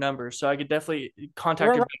still have her number, so I could definitely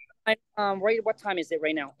contact her. Right. What time is it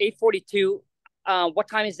right now? 8:42. What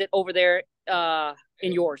time is it over there?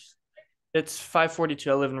 In yours? It's 5:42.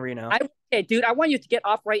 I live in Reno. Okay, dude. I want you to get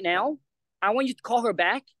off right now. I want you to call her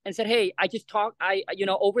back and said, hey, I just talked,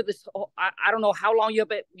 over this, I don't know how long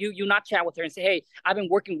you not chat with her and say, hey, I've been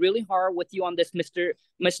working really hard with you on this, Mr.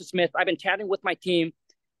 Smith. I've been chatting with my team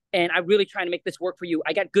and I'm really trying to make this work for you.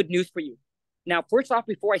 I got good news for you. Now, first off,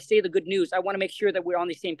 before I say the good news, I want to make sure that we're on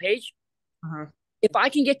the same page. Uh-huh. If I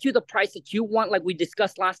can get you the price that you want, like we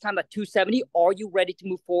discussed last time, at 270, are you ready to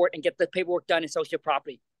move forward and get the paperwork done and sell your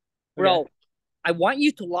property? Bro, I want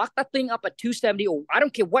you to lock that thing up at 270, or I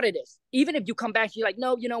don't care what it is. Even if you come back, you're like,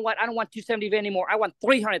 no, you know what? I don't want 270 anymore. I want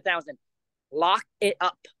 300,000. Lock it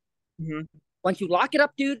up. Mm-hmm. Once you lock it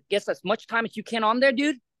up, dude, get as much time as you can on there,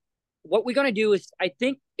 dude. What we're going to do is, I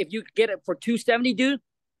think if you get it for 270, dude,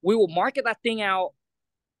 we will market that thing out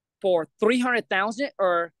for 300,000,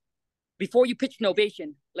 or before you pitch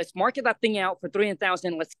Novation, let's market that thing out for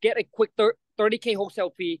 300,000. Let's get a quick 30K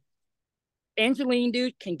wholesale fee. Angeline,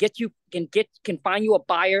 dude, can find you a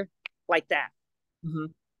buyer like that. Mm-hmm.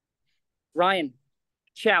 Ryan,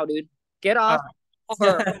 ciao, dude. Get off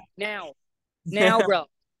her now, bro.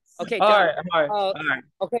 Okay, all right.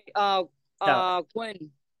 Okay,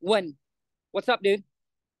 Gwen, what's up, dude?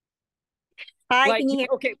 Hi, can you hear?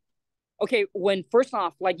 Okay. When first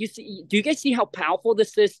off, like do you guys see how powerful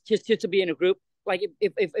this is just to be in a group? Like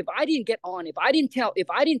if I didn't get on, if I didn't tell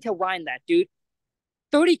Ryan that, dude,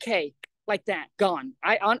 30K. Like that, gone.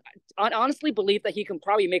 I honestly believe that he can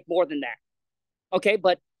probably make more than that. Okay,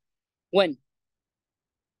 but when?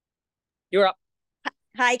 You're up.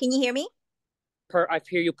 Hi, can you hear me? I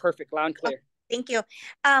hear you perfect, loud and clear. Oh, thank you.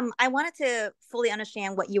 I wanted to fully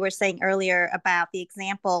understand what you were saying earlier about the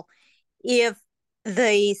example. If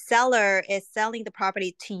the seller is selling the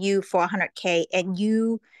property to you for 100K and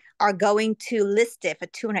you are going to list it for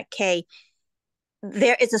 200K,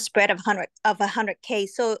 there is a spread of 100K.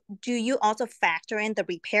 So do you also factor in the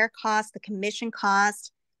repair cost, the commission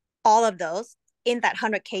cost, all of those in that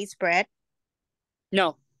 100K spread?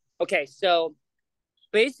 No. Okay, so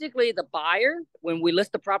basically the buyer, when we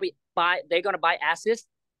list the property, they're going to buy as is.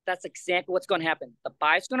 That's exactly what's going to happen. The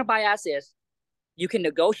buyer's going to buy as is. You can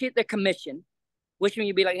negotiate their commission, which means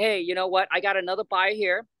you'd be like, hey, you know what? I got another buyer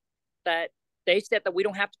here that they said that we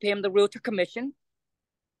don't have to pay them the realtor commission,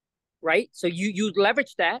 right? So you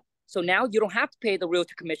leverage that. So now you don't have to pay the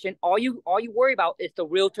realtor commission. All you worry about is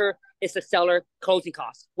the seller closing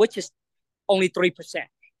costs, which is only 3%.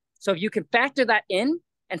 So if you can factor that in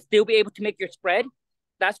and still be able to make your spread,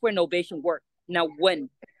 that's where novation works. Now, when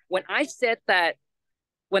I said that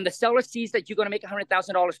when the seller sees that you're going to make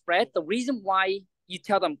 $100,000 spread, the reason why you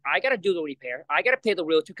tell them, I got to do the repair, I got to pay the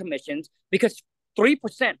realtor commissions, because 3%,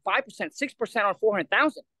 5%, 6% on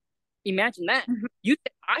 400,000. Imagine that. Mm-hmm.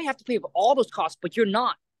 I have to pay for all those costs, but you're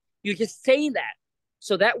not. You're just saying that.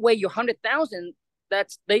 So that way your 100,000,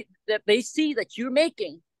 that they see that you're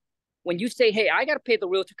making, when you say, hey, I got to pay the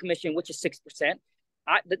realtor commission, which is 6%,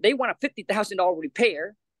 they want a $50,000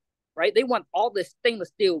 repair, right? They want all this stainless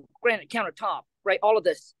steel, granite countertop, right? All of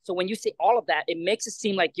this. So when you say all of that, it makes it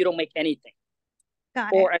seem like you don't make anything.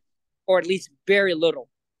 Got it. Or at least very little.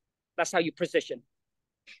 That's how you position.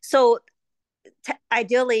 So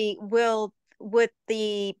ideally, would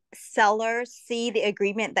the seller see the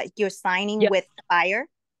agreement that you're signing with the buyer?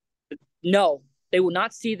 No, they will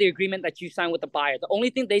not see the agreement that you sign with the buyer. The only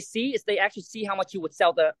thing they see is they actually see how much you would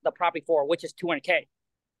sell the property for, which is 200K.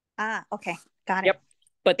 Ah, okay, got it. Yep,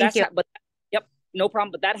 but yep, no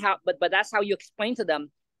problem. But that's how you explain to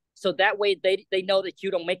them, so that way they know that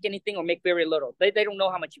you don't make anything or make very little. They don't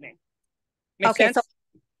know how much you make. Make sense? So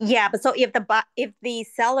yeah, but so if the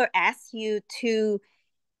seller asks you to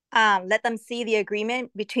let them see the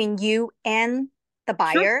agreement between you and the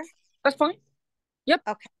buyer, sure. That's fine. Yep.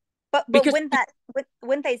 Okay. But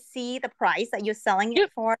when they see the price that you're selling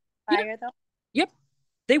it for the buyer though? Yep,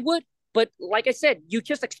 they would. But like I said, you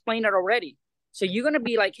just explained it already. So you're gonna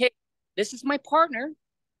be like, hey, this is my partner.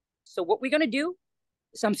 So what we're gonna do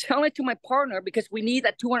is I'm selling it to my partner because we need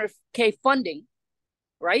that 200K funding,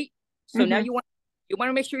 right? So now you want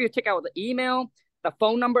to make sure you take out the email, the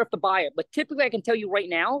phone number of the buyer. But typically, I can tell you right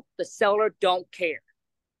now, the seller don't care.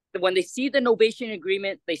 When they see the novation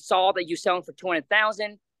agreement, they saw that you're selling for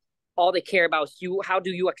 200,000. All they care about is you. How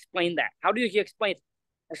do you explain that? How do you explain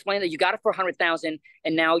that you got it for 100,000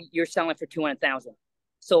 and now you're selling for 200,000?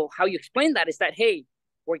 So how you explain that is that, hey,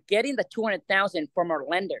 we're getting the 200,000 from our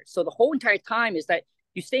lender. So the whole entire time is that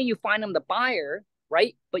you're saying you find them the buyer,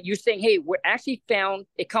 right? But you're saying, hey, we're actually found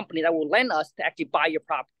a company that will lend us to actually buy your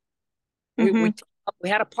property. We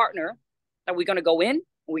had a partner that we're going to go in and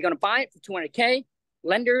we're going to buy it for 200K.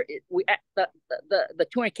 Lender, the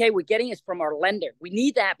 200K we're getting is from our lender. We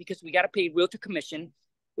need that because we got to pay realtor commission,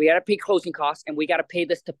 we got to pay closing costs, and we got to pay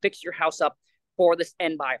this to fix your house up for this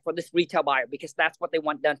end buyer, for this retail buyer, because that's what they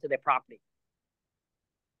want done to their property.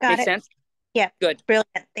 Got Make it. sense? Yeah. Good. Brilliant.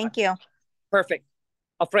 Thank you. Perfect.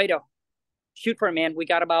 Alfredo, shoot for it, man. We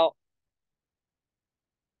got about.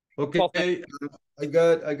 Okay, I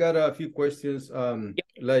got a few questions.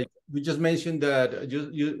 Like we just mentioned that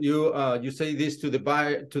you say this to the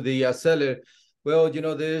buyer, to the seller. Well,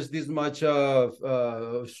 there's this much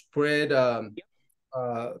of spread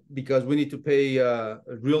because we need to pay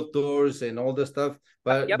realtors and all that stuff.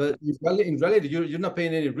 But in reality, you're not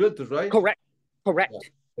paying any realtors, right? Correct.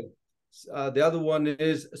 Yeah. The other one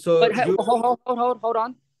is so. But hold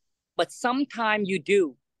on. But sometimes you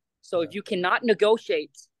do. So if you cannot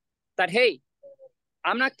negotiate that, hey,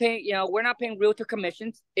 I'm not paying, we're not paying realtor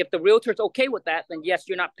commissions. If the realtor's okay with that, then yes,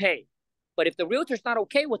 you're not paid. But if the realtor's not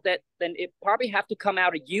okay with it, then it probably have to come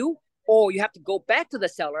out of you, or you have to go back to the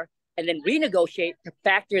seller and then renegotiate to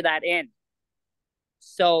factor that in.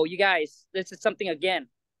 So you guys, this is something again.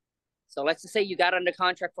 So let's just say you got under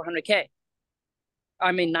contract for 90K.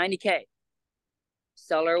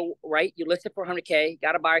 Seller, right? You list it for 100K,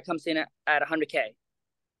 got a buyer comes in at 100K.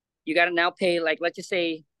 You got to now pay, like, let's just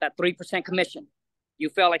say that 3% commission. You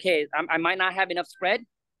feel like, hey, I might not have enough spread.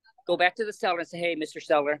 Go back to the seller and say, hey, Mr.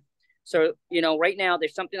 Seller. So, right now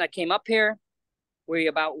there's something that came up here.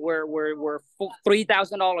 We're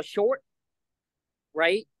 $3,000 short,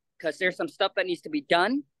 right? Because there's some stuff that needs to be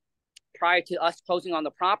done. prior to us closing on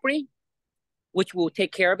the property, which will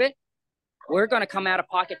take care of it. We're going to come out of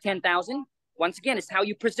pocket $10,000. Once again, it's how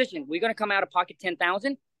you position. We're going to come out of pocket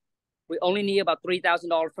 $10,000. We only need about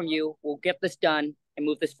 $3,000 from you. We'll get this done and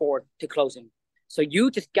move this forward to closing. So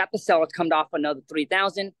you just got the seller to come off another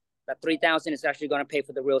 $3,000. That $3,000 is actually going to pay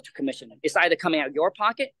for the realtor commission. It's either coming out of your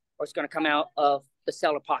pocket or it's going to come out of the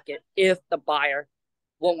seller pocket if the buyer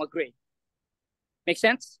won't agree. Make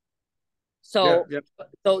sense? So,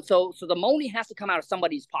 so the money has to come out of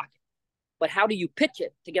somebody's pocket. But how do you pitch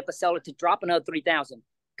it to get the seller to drop another $3,000?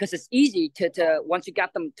 Because it's easy to once you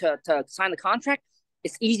got them to sign the contract,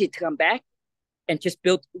 it's easy to come back and just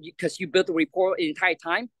build, because you built the rapport the entire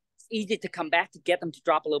time. It's easy to come back to get them to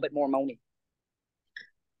drop a little bit more money.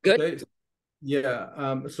 Good. Okay.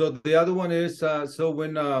 Yeah. So the other one is so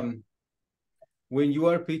when you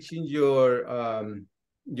are pitching your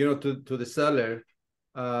to the seller,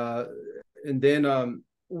 and then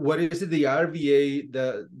what is the RVA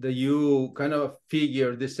that you kind of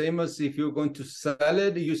figure the same as if you're going to sell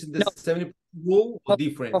it using the 70% rule or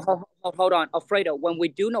different? Hold on, Alfredo. When we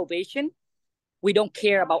do novation, we don't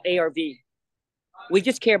care about ARV. We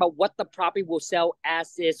just care about what the property will sell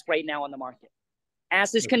as is right now on the market,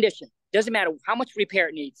 as is condition. Doesn't matter how much repair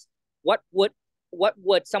it needs. What would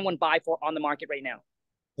someone buy for on the market right now?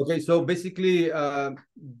 Okay, so basically,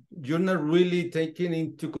 you're not really taking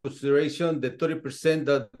into consideration the 30%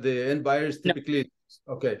 that the end buyers typically.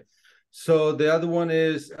 No. Okay, so the other one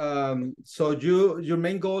is, so your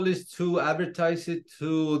main goal is to advertise it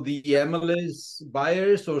to the MLS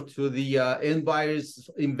buyers or to the end buyers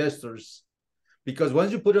investors, because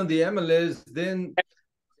once you put it on the MLS, then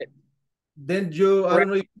you, I don't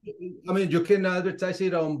know, I mean, you can advertise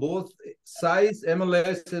it on both sides,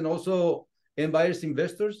 MLS and also end buyers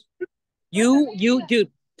investors. You do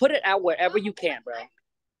put it out wherever you can, bro,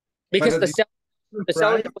 because the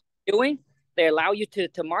seller doing, they allow you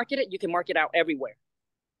to market it. You can market out everywhere.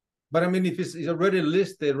 But I mean, if it's already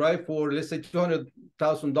listed, right, for let's say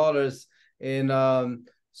 $200,000, and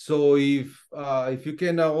so if you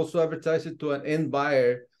can also advertise it to an end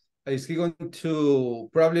buyer, is he going to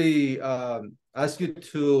probably ask you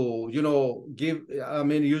to, give, I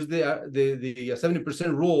mean, use the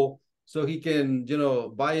 70% rule so he can,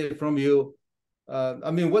 buy it from you?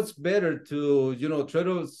 I mean, what's better to, try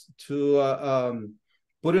to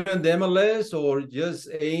put it on the MLS or just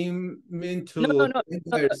aim into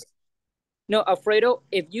No, Alfredo,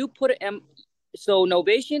 if you put it, so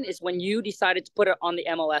novation is when you decided to put it on the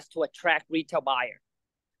MLS to attract retail buyer.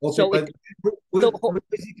 Okay, so but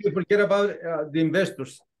basically forget about the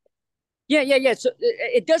investors. Yeah. So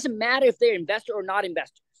it doesn't matter if they're investor or not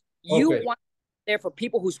investors. You want there for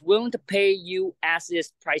people who's willing to pay you as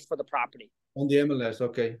is price for the property. On the MLS,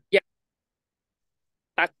 okay. Yeah.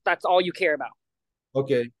 That's all you care about.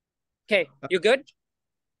 Okay. Okay, you good?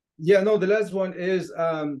 Yeah, no, the last one is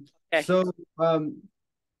so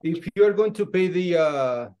if you're going to pay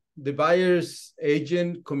the buyer's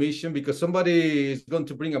agent commission, because somebody is going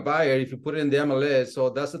to bring a buyer if you put it in the MLS, so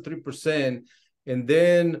that's a 3%, and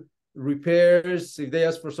then repairs, if they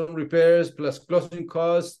ask for some repairs plus closing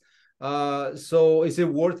costs, so is it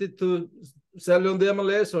worth it to sell it on the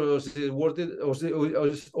MLS, or is it worth it,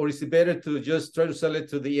 or is it better to just try to sell it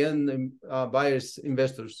to the end buyers,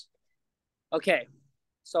 investors? Okay,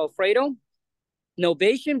 so Fredo,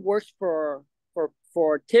 novation works for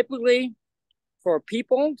typically for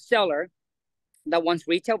people, seller that wants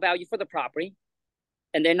retail value for the property,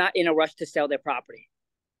 and they're not in a rush to sell their property.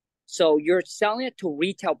 So you're selling it to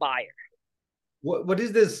retail buyer. What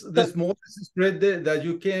is this small spread that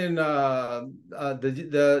you can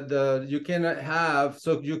you can have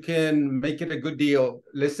so you can make it a good deal?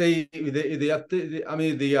 Let's say the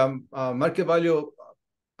market value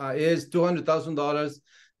is $200,000,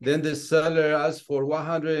 then the seller asks for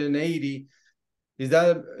 180. Is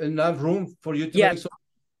that enough room for you to make so?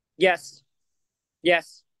 Yes.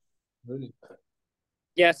 Really?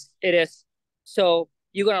 Yes, it is. So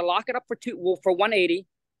you're gonna lock it up for 180.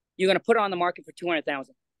 You're gonna put it on the market for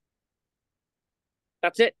 200,000.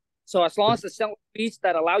 That's it. So as long as the seller fees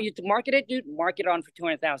that allow you to market it, dude, market it on for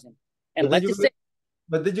 200,000. And let's just say.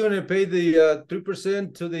 But then you're gonna pay the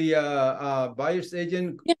 3% to the buyer's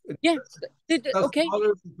agent. Yeah. Okay.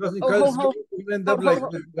 End up like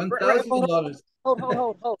 $1,000.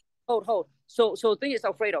 Hold. So the thing is,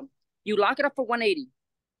 Alfredo, you lock it up for 180.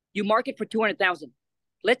 You market for 200,000.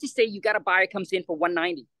 Let's just say you got a buyer comes in for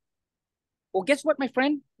 190. Well, guess what, my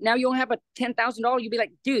friend? Now you don't have a $10,000. You'll be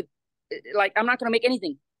like, dude, like I'm not gonna make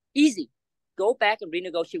anything. Easy. Go back and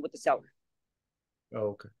renegotiate with the seller.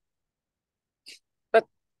 Oh, okay.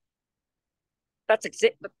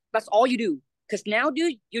 That's all you do. Because now,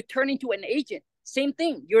 dude, you turn into an agent. Same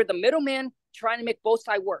thing. You're the middleman trying to make both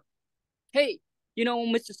sides work. Hey, you know,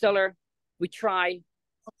 Mr. Seller, we try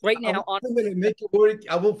right now on make it work.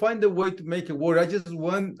 I will find a way to make it work. I just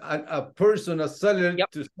want a person, a seller,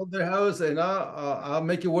 to sell their house, and I'll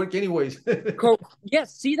make it work anyways.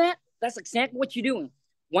 Yes, see that? That's exactly what you're doing.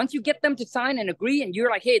 Once you get them to sign and agree, and you're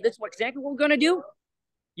like, hey, this is exactly what we're gonna do.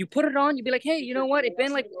 You put it on. You be like, hey, you know what? It's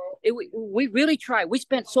been like we really tried. We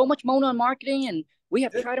spent so much money on marketing, and we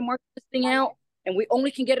have tried to market this thing out, and we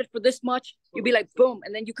only can get it for this much. You'd be like, boom,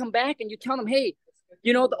 and then you come back and you tell them, hey,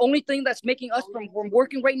 you know, the only thing that's making us from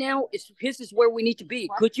working right now is this is where we need to be.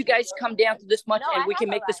 Could you guys come down to this much, and we can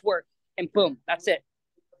make this work? And boom, that's it.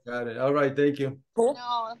 Got it. All right, thank you. Cool.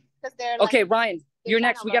 No, because they're okay, Ryan, you're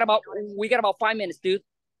next. We got about 5 minutes, dude.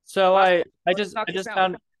 So I just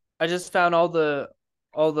found all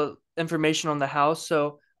the information on the house.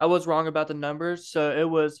 So I was wrong about the numbers. So it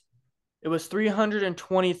was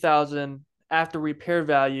 320,000 after repair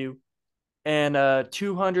value, and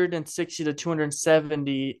 260 to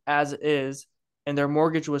 270 as is, and their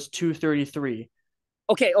mortgage was 233.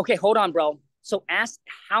 Okay, hold on, bro. So ask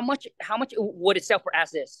how much would it sell for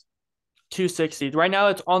as is? 260. Right now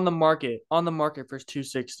it's on the market for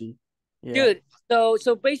 260. Yeah. Dude,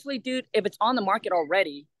 so basically, dude, if it's on the market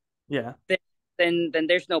already, yeah, then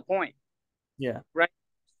there's no point. Yeah. Right.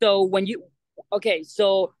 So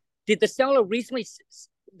so did the seller recently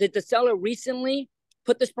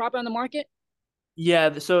put this property on the market?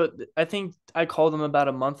 Yeah, so I think I called them about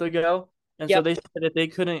a month ago, and so they said if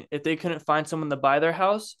they couldn't find someone to buy their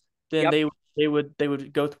house, then they would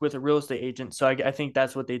go with a real estate agent. So I think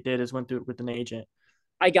that's what they did, is went through it with an agent.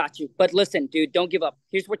 I got you. But listen, dude, don't give up.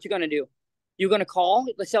 Here's what you're going to do. You're going to call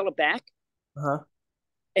the seller back.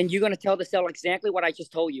 And you're going to tell the seller exactly what I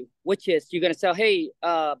just told you, which is you're going to say, hey,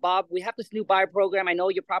 Bob, we have this new buyer program. I know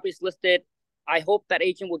your property is listed. I hope that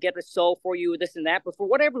agent will get it sold for you, this and that. But for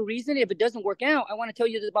whatever reason, if it doesn't work out, I want to tell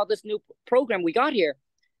you about this new program we got here.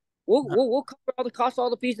 We'll cover all the costs,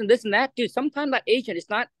 all the fees, and this and that. Dude, sometimes that agent is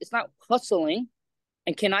not hustling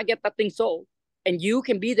and cannot get that thing sold. And you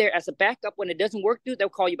can be there as a backup when it doesn't work, dude. They'll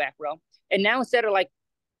call you back, bro. And now instead of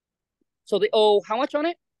so they owe how much on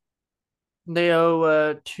it? They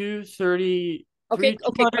owe 230. Okay,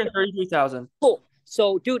 233,000. Cool.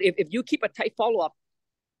 So, dude, if you keep a tight follow up,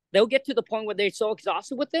 they'll get to the point where they're so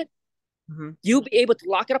exhausted with it, you'll be able to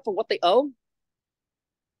lock it up for what they owe,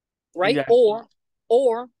 right? Exactly.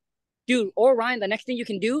 Or Ryan, the next thing you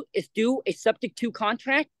can do is do a subject to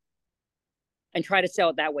contract and try to sell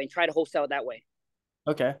it that way and try to wholesale it that way.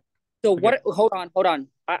 Okay. So hold on.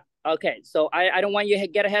 Okay. So I don't want you to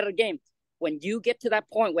get ahead of the game. When you get to that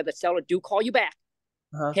point where the seller do call you back,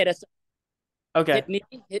 hit us. Okay. Hit me,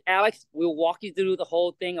 hit Alex. We'll walk you through the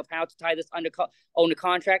whole thing of how to tie this under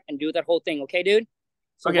contract and do that whole thing. Okay, dude?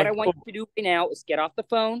 So what I want you to do right now is get off the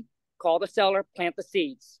phone, call the seller, plant the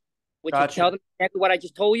seeds, which is tell them exactly what I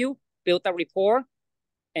just told you, build that rapport,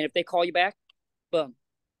 and if they call you back, boom.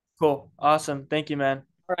 Cool. Awesome. Thank you, man.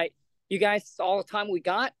 All right. You guys, all the time we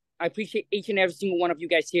got. I appreciate each and every single one of you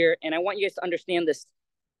guys here, and I want you guys to understand this.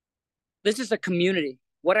 This is a community.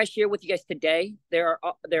 What I share with you guys today, there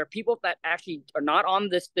are people that actually are not on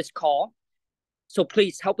this call. So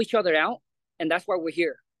please help each other out. And that's why we're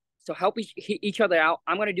here. So help each other out.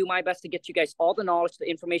 I'm going to do my best to get you guys all the knowledge, the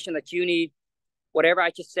information that you need, whatever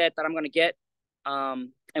I just said that I'm going to get.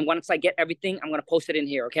 And once I get everything, I'm going to post it in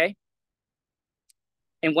here. Okay.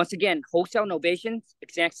 And once again, wholesale novations,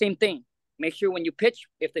 exact same thing. Make sure when you pitch,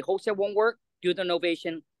 if the wholesale won't work, do the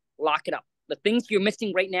novation, lock it up. The things you're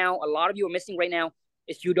missing right now, a lot of you are missing right now,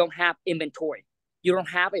 is you don't have inventory. You don't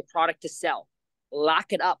have a product to sell.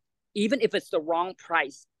 Lock it up. Even if it's the wrong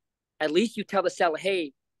price, at least you tell the seller,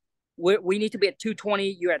 hey, we need to be at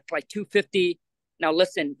 220. You're at like 250. Now,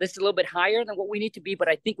 listen, this is a little bit higher than what we need to be, but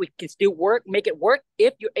I think we can still make it work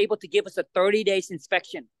if you're able to give us a 30 days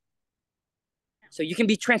inspection. So you can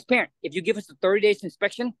be transparent. If you give us a 30 days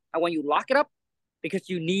inspection, I want you to lock it up because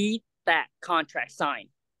you need that contract signed.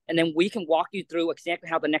 And then we can walk you through exactly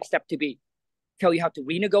how the next step to be. Tell you how to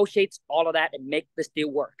renegotiate all of that and make this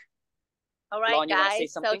deal work. All right,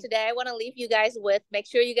 guys. So today I want to leave you guys with, make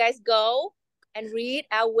sure you guys go and read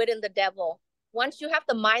Outwit and the Devil. Once you have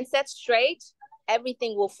the mindset straight,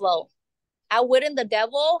 everything will flow. Outwit and the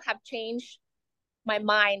Devil have changed my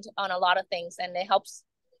mind on a lot of things, and it helps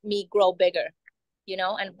me grow bigger,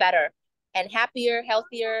 and better and happier,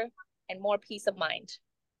 healthier, and more peace of mind.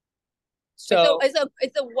 So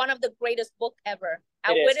it's a one of the greatest book ever.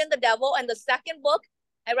 Outwit and the Devil. And the second book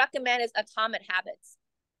I recommend is Atomic Habits.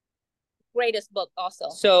 greatest book also.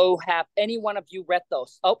 So have any one of you read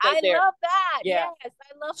those? Oh, right there. Love that. Yeah. Yes,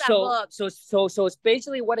 I love that book. So it's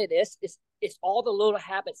basically what it is. It's all the little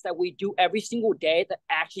habits that we do every single day that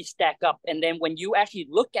actually stack up. And then when you actually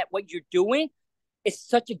look at what you're doing, it's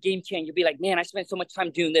such a game changer. You'll be like, man, I spent so much time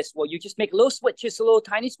doing this. Well, you just make a little switch, just a little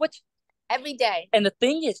tiny switch. Every day. And the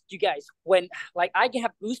thing is, you guys, when like I can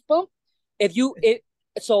have goosebumps,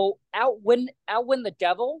 so outwin the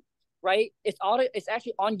devil, right? It's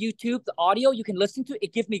actually on YouTube. The audio you can listen to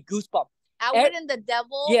it gives me goosebumps. Outwitting the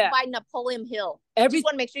Devil by Napoleon Hill. Just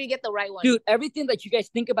want to make sure you get the right one. Dude, everything that you guys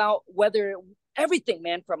think about, everything,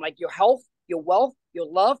 man, from like your health, your wealth, your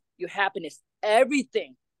love, your happiness,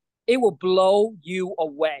 everything, it will blow you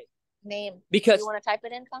away. Name. Because you want to type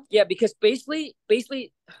it in, Khang? Yeah, because basically,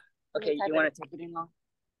 okay, you want to type it in, Lon?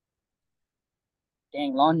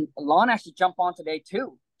 Dang, Lon actually jumped on today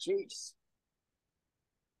too. Jeez.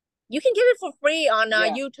 You can get it for free on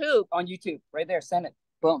YouTube. On YouTube, right there, send it.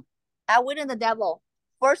 Boom. Outwitting the Devil,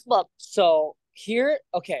 first book. So here,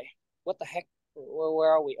 okay, what the heck?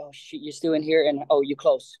 Where are we? Oh shoot, you're still in here, and you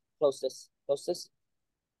close this.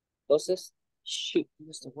 Shoot,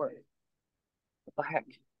 what's the word? What the heck?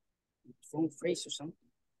 Phone phrase or something.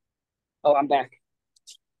 Oh, I'm back.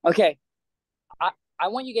 Okay, I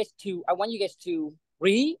want you guys to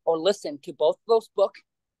read or listen to both of those books.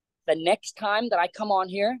 The next time that I come on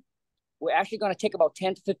here, we're actually going to take about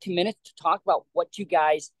 10 to 15 minutes to talk about what you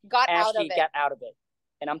guys got out of it.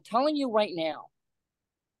 And I'm telling you right now,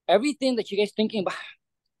 everything that you guys thinking about,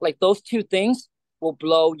 like those two things, will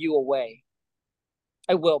blow you away.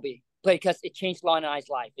 It will be, because it changed Lon and I's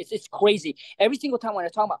life. It's crazy. Every single time when I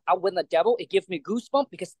talk about outwitting the devil, it gives me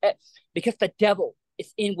goosebumps because the devil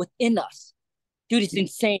is within us. Dude, it's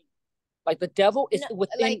insane. Like the devil is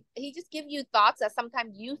within. Like he just gives you thoughts that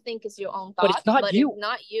sometimes you think is your own thoughts, but it's not you. It's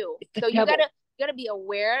not you. So you gotta be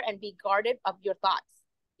aware and be guarded of your thoughts.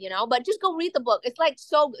 But just go read the book. It's like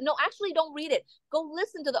actually don't read it. Go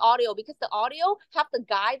listen to the audio, because the audio have the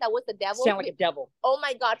guy that was the devil. Sound like a devil. Oh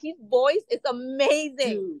my God, his voice is amazing.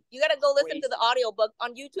 Dude, you gotta go listen to the audio book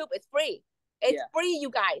on YouTube. It's free. It's free,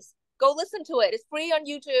 you guys. Go listen to it. It's free on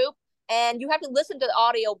YouTube. And you have to listen to the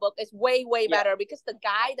audio book. It's way, way better, because the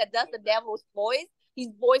guy that does the devil's voice, his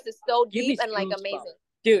voice is so deep and like amazing.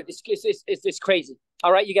 Dude, it's crazy.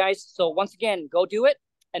 All right, you guys. So once again, go do it.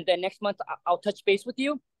 And then next month I'll touch base with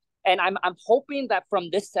you. And I'm hoping that from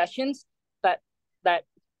this sessions that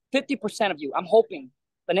 50% of you, I'm hoping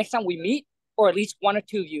the next time we meet, or at least one or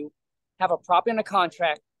two of you, have a property and a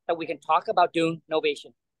contract that we can talk about doing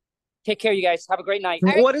Novation. Take care, you guys. Have a great night.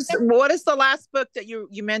 What is the last book that you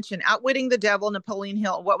mentioned? Outwitting the Devil, Napoleon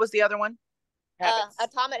Hill. What was the other one?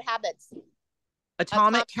 Atomic Habits.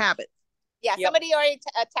 Atomic Habits. Yeah, somebody already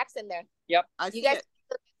text in there. Yep. You guys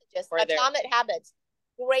messages. Right Atomic Habits.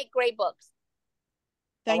 Great books.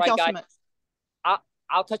 Thank y'all so much.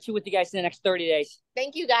 I'll touch you with you guys in the next 30 days.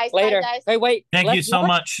 Thank you, guys. Later. Bye, guys. Hey, wait. Thank you so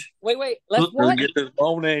much. Wait. Let's get this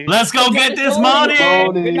money. Let's go get this money.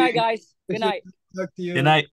 Good night, guys. Good night. Talk to you. Good night.